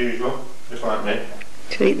hands as usual, just like me.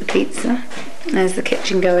 To eat the pizza. There's the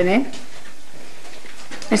kitchen going in.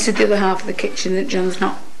 This is the other half of the kitchen that John's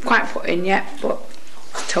not quite put in yet, but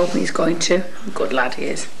he's told me he's going to. Good lad he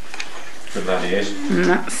is. Good lad he is. And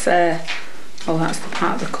that's that's the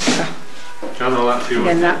part of the cooker. John, all that for you.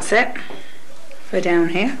 And that's it for down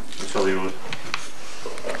here. That's all you want.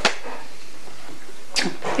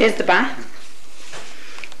 Here's the bath.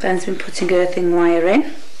 Ben's been putting earthing wire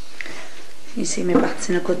in. You see my bath's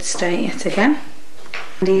in a good state yet again.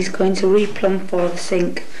 And he's going to replumb for the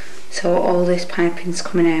sink so all this piping's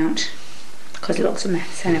coming out because it looks a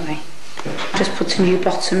mess anyway. Just put a new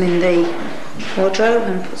bottom in the wardrobe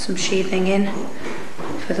and put some sheathing in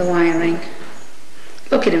for the wiring.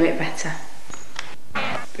 Looking a bit better.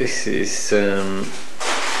 This is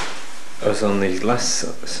us on the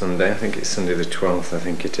last Sunday, I think it's Sunday the 12th, I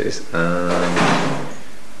think it is. I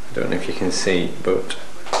don't know if you can see, but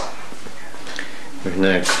we've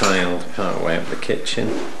now tiled part way up the kitchen,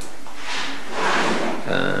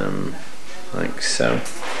 like so,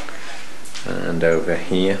 and over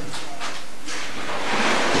here.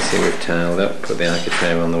 You see we've tiled up, put the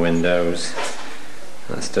architrave on the windows.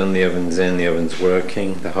 That's done, the oven's in, the oven's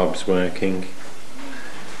working, the hob's working.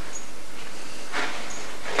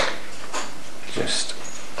 Just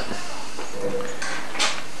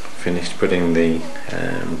finished putting the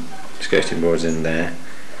skirting boards in there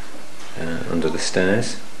under the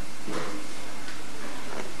stairs.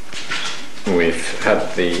 We've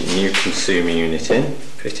had the new consumer unit in,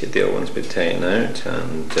 fitted, the old one's been taken out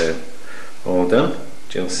and all done.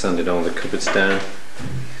 Jill sanded all the cupboards down.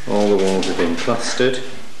 All the walls have been plastered.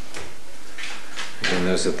 Again,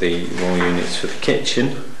 those are the wall units for the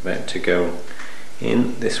kitchen, about to go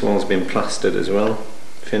in. This wall's been plastered as well,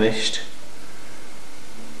 finished.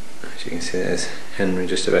 As you can see, there's Henry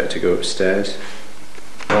just about to go upstairs.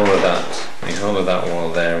 All of that, the whole of that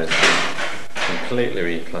wall there is completely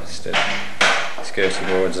replastered. Skirting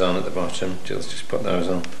boards on at the bottom, Jill's just put those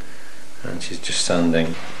on. And she's just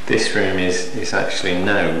sanding. This room is actually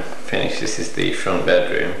now finished. This is the front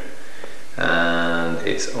bedroom and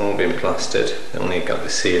it's all been plastered. Only got the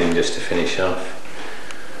ceiling just to finish off.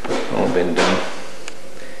 All been done.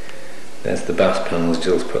 There's the bath panels.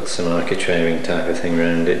 Jill's put some architraving type of thing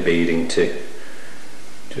around it, beading to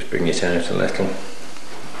just bring it out a little.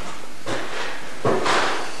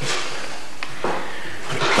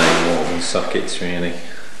 Plain walls and sockets really.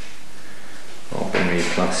 All been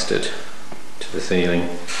replastered to the ceiling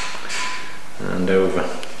and over.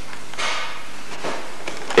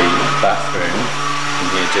 The bathroom, and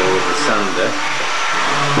here Jill with the sander.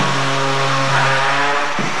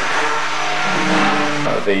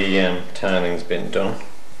 The tiling's been done.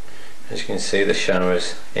 As you can see, the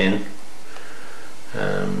shower's in.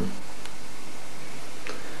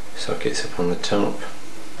 Sockets up on the top.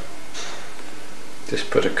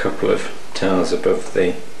 Just put a couple of towels above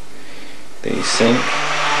the sink.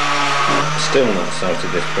 Still not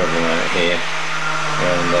sorted this problem out here,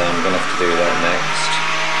 and I'm going to have to do that next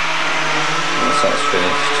once that's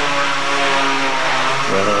finished.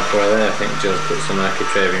 We're halfway there. I think Jill's put some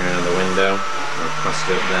architravium around the window. I'll pass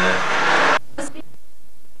it up there.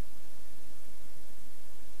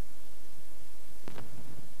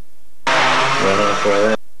 We're halfway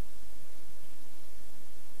there.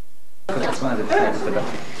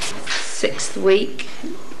 Sixth week,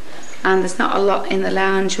 and there's not a lot in the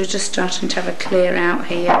lounge. We're just starting to have a clear out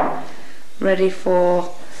here, ready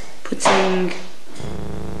for putting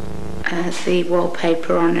the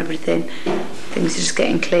wallpaper on everything. Things are just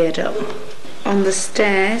getting cleared up. On the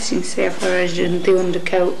stairs, you can see I've already done the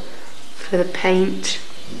undercoat for the paint.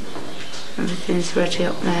 Everything's ready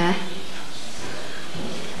up there.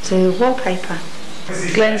 So wallpaper.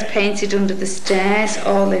 Glenn's painted under the stairs.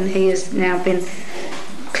 All in here has now been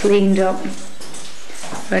cleaned up,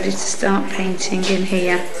 ready to start painting in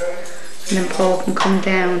here, and then Paul can come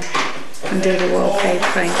down and do the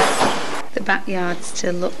wallpapering. The backyard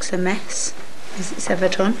still looks a mess, as it's ever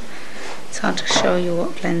done. It's hard to show you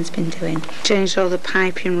what Glenn's been doing. Changed all the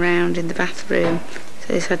piping round in the bathroom,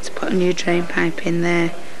 so he's had to put a new drain pipe in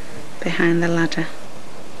there behind the ladder.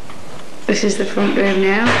 This is the front room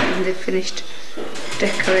now, and they've finished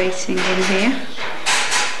decorating in here,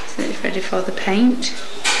 so it's ready for the paint.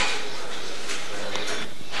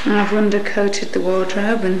 And I've undercoated the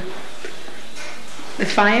wardrobe and the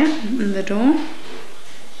fire and the door,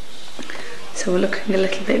 so we're looking a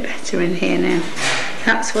little bit better in here now.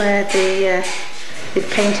 That's where they've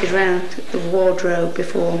painted around the wardrobe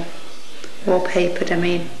before, wallpapered I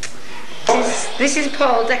mean. This is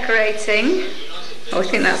Paul decorating. Oh, I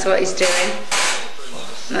think that's what he's doing.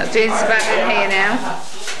 That's doing some bad in here now.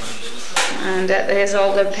 And there's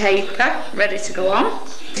all the paper ready to go on.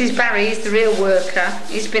 This is Barry, he's the real worker.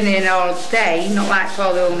 He's been in all day, not like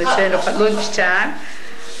Paul who only turned up at lunchtime.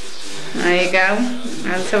 There you go.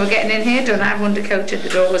 And so we're getting in here done. I've undercoated the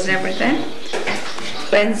doors and everything.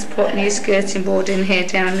 Ben's put new skirting board in here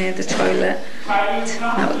down near the toilet.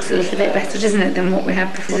 That looks a little bit better, doesn't it, than what we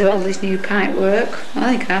had before. There's all this new pipe work.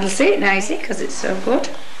 Well, you can hardly see it now, you see, because it's so good.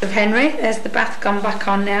 Of Henry, there's the bath gone back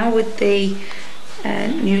on now with the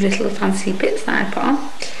new little fancy bits that I put on.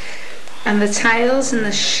 And the tiles and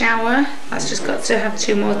the shower, that's just got to have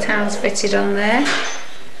 2 more tiles fitted on there.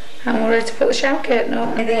 And we're ready to put the shower curtain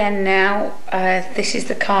up. At the end now, this is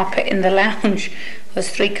the carpet in the lounge. There's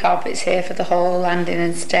 3 carpets here for the hall, landing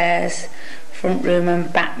and stairs, front room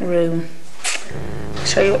and back room. I'll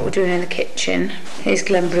show you what we're doing in the kitchen. Here's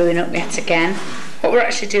Glenn brewing up yet again. What we're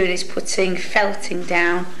actually doing is putting felting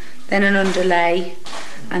down, then an underlay,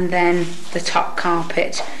 and then the top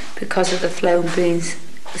carpet, because of the floor being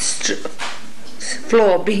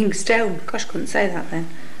stone. Gosh, I couldn't say that then.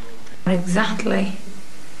 Exactly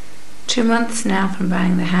 2 months now from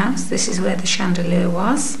buying the house. This is where the chandelier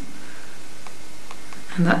was,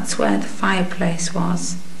 and that's where the fireplace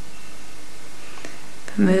was.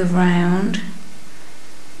 If I move round,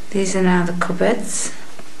 these are now the cupboards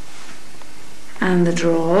and the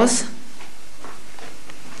drawers,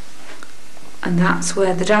 and that's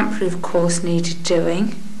where the damp proof course needed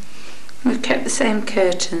doing. We've kept the same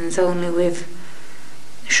curtains, only we've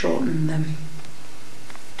shortened them.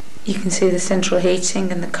 You can see the central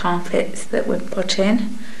heating and the carpets that we've put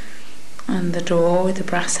in, and the door with the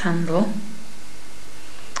brass handle.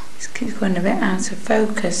 This keeps going a bit out of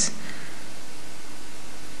focus.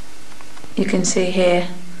 You can see here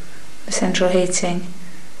the central heating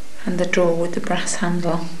and the door with the brass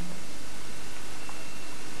handle.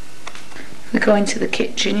 If we go into the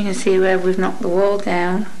kitchen, you can see where we've knocked the wall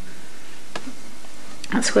down.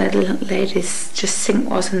 That's where the lady's just sink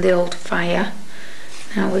was and the old fire.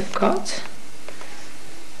 Now we've got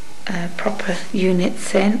proper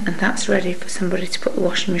units in, and that's ready for somebody to put the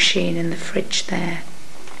washing machine and the fridge there.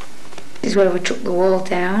 This is where we took the wall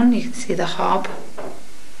down. You can see the hob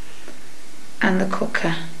and the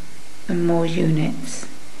cooker and more units.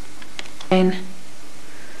 Then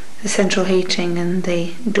the central heating and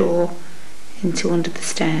the door into under the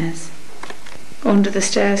stairs. Under the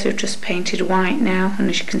stairs we've just painted white now, and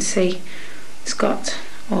as you can see it's got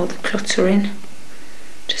all the clutter in,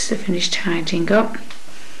 just to finish tidying up.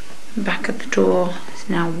 The back of the door is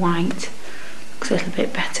now white, looks a little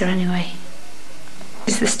bit better anyway.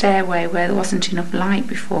 This is the stairway where there wasn't enough light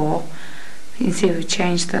before. You can see we've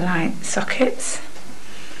changed the light sockets.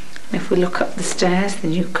 And if we look up the stairs, the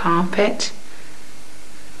new carpet,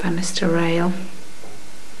 banister rail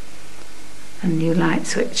and new light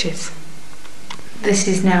switches. This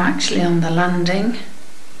is now actually on the landing.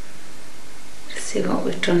 Let's see what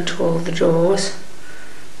we've done to all the doors,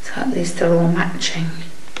 so at least they're all matching.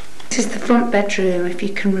 This is the front bedroom, if you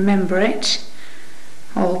can remember it,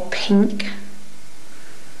 all pink,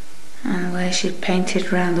 and where she's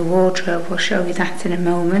painted around the wardrobe. We'll show you that in a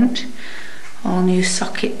moment. All new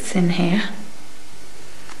sockets in here.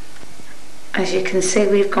 As you can see,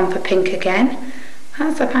 we've gone for pink again.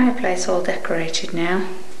 That's the fireplace all decorated now,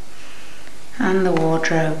 and the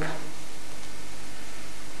wardrobe.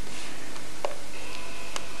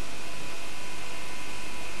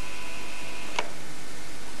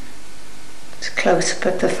 It's a close-up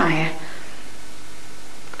of the fire.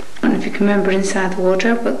 I don't know if you can remember inside the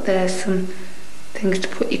wardrobe, but there's some things to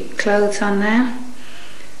put your clothes on there,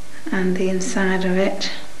 and the inside of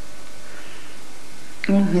it.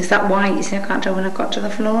 Is that white? You see, I can't tell when I've got to the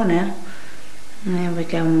floor now. There we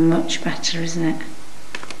go, much better, isn't it?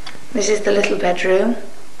 This is the little bedroom,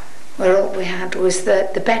 where all we had was the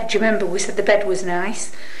bed. Do you remember we said the bed was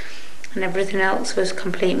nice and everything else was a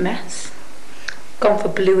complete mess? Gone for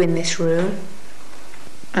blue in this room,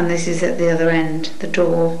 and this is at the other end, the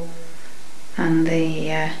door and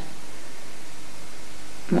the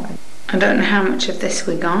I don't know how much of this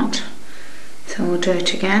we got, so we'll do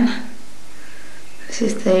it again. This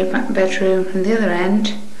is the back bedroom and the other end.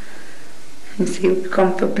 You can see we've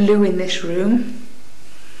gone for blue in this room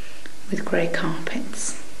with grey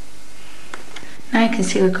carpets. Now you can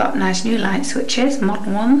see we've got nice new light switches,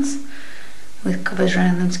 modern ones, with covers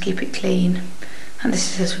around them to keep it clean. And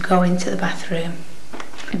this is as we go into the bathroom.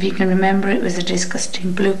 If you can remember, it was a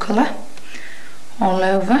disgusting blue colour all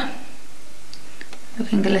over.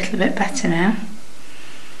 Looking a little bit better now.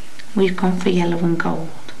 We've gone for yellow and gold.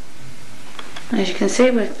 As you can see,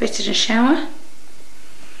 we've fitted a shower.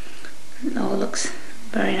 It all looks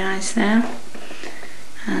very nice now.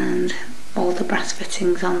 And all the brass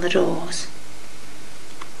fittings on the doors.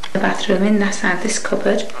 The bathroom in that side, this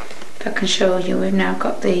cupboard, if I can show you, we've now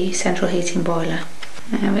got the central heating boiler.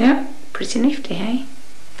 There we are, pretty nifty, hey?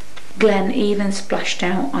 Glenn even splashed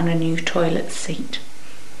out on a new toilet seat.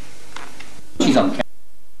 She's on.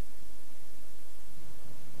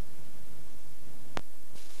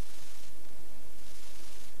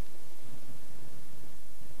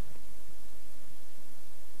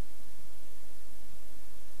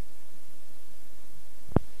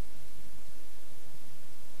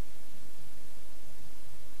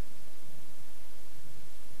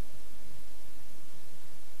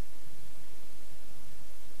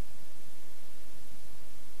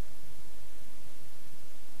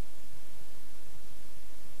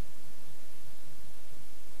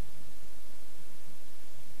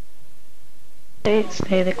 It's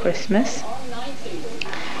nearly Christmas.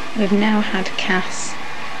 We've now had Cass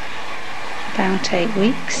about 8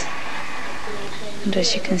 weeks, and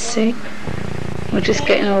as you can see, we're just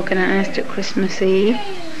getting organised at Christmas Eve,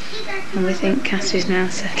 and we think Cass is now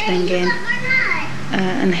settling in,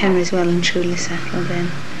 and Henry's well and truly settled in.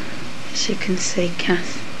 As you can see,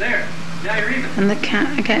 Cass and the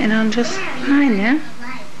cat are getting on just fine now.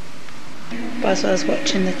 Boswell's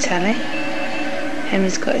watching the telly.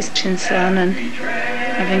 Henry's got his tinsel on and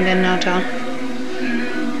having a nod on,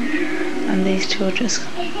 and these two are just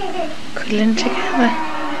cuddling together.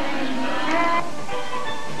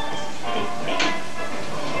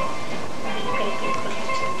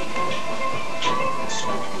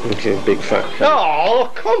 Okay, big fat cat. Oh,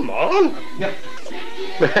 come on!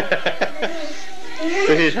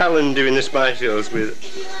 This is Helen doing the Spice Girls with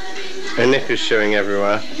her knickers showing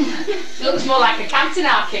everywhere. Looks more like a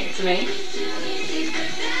cantina kick to me.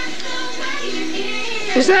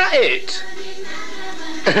 Is that it?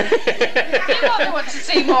 You probably want to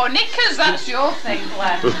see more knickers, that's your thing,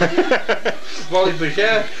 Glenn. Wally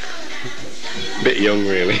Boucher. Bit young,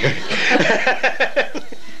 really.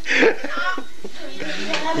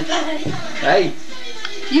 Hey.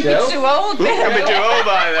 You'd be too old, I'll be too old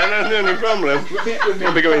by then, that's the only problem.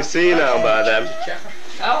 I'll be going senile by then.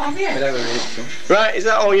 Oh, have you? Right, is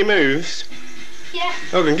that all your moves? Yeah.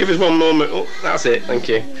 Okay, give us one moment. Oh, that's it, thank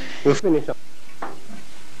you. We'll finish up.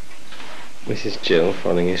 This is Jill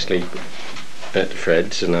falling asleep at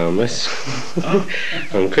Fred's Enormous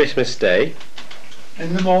on Christmas Day.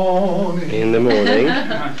 In the morning. In the morning.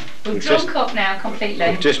 We've drunk up now completely.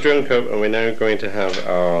 We've just drunk up and we're now going to have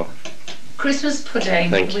our Christmas pudding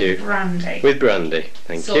with brandy. With brandy,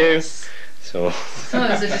 thank you. So some of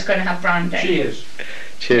us are just going to have brandy. Cheers.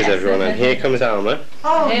 Cheers, everyone, and here comes Alma.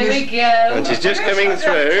 Oh, Here we go. And she's just coming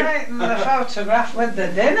through. Taking the photograph with the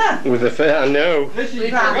dinner. With the I know. Right, what do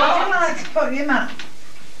you like to put your mat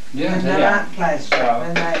Yeah, in the right place?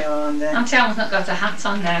 When they are on there. Auntie Alma's not got a hat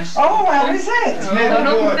on now. Oh, well, is it?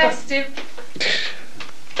 Not festive.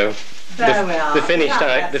 Oh. There we are. The finished,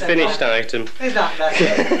 Is the finished item. Is that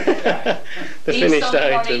better? The You finished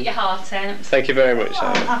still want to item. eat your heart out. Thank you very much, Oh,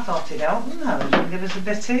 Alma. I thought he'd help, no, give us a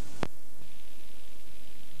bit.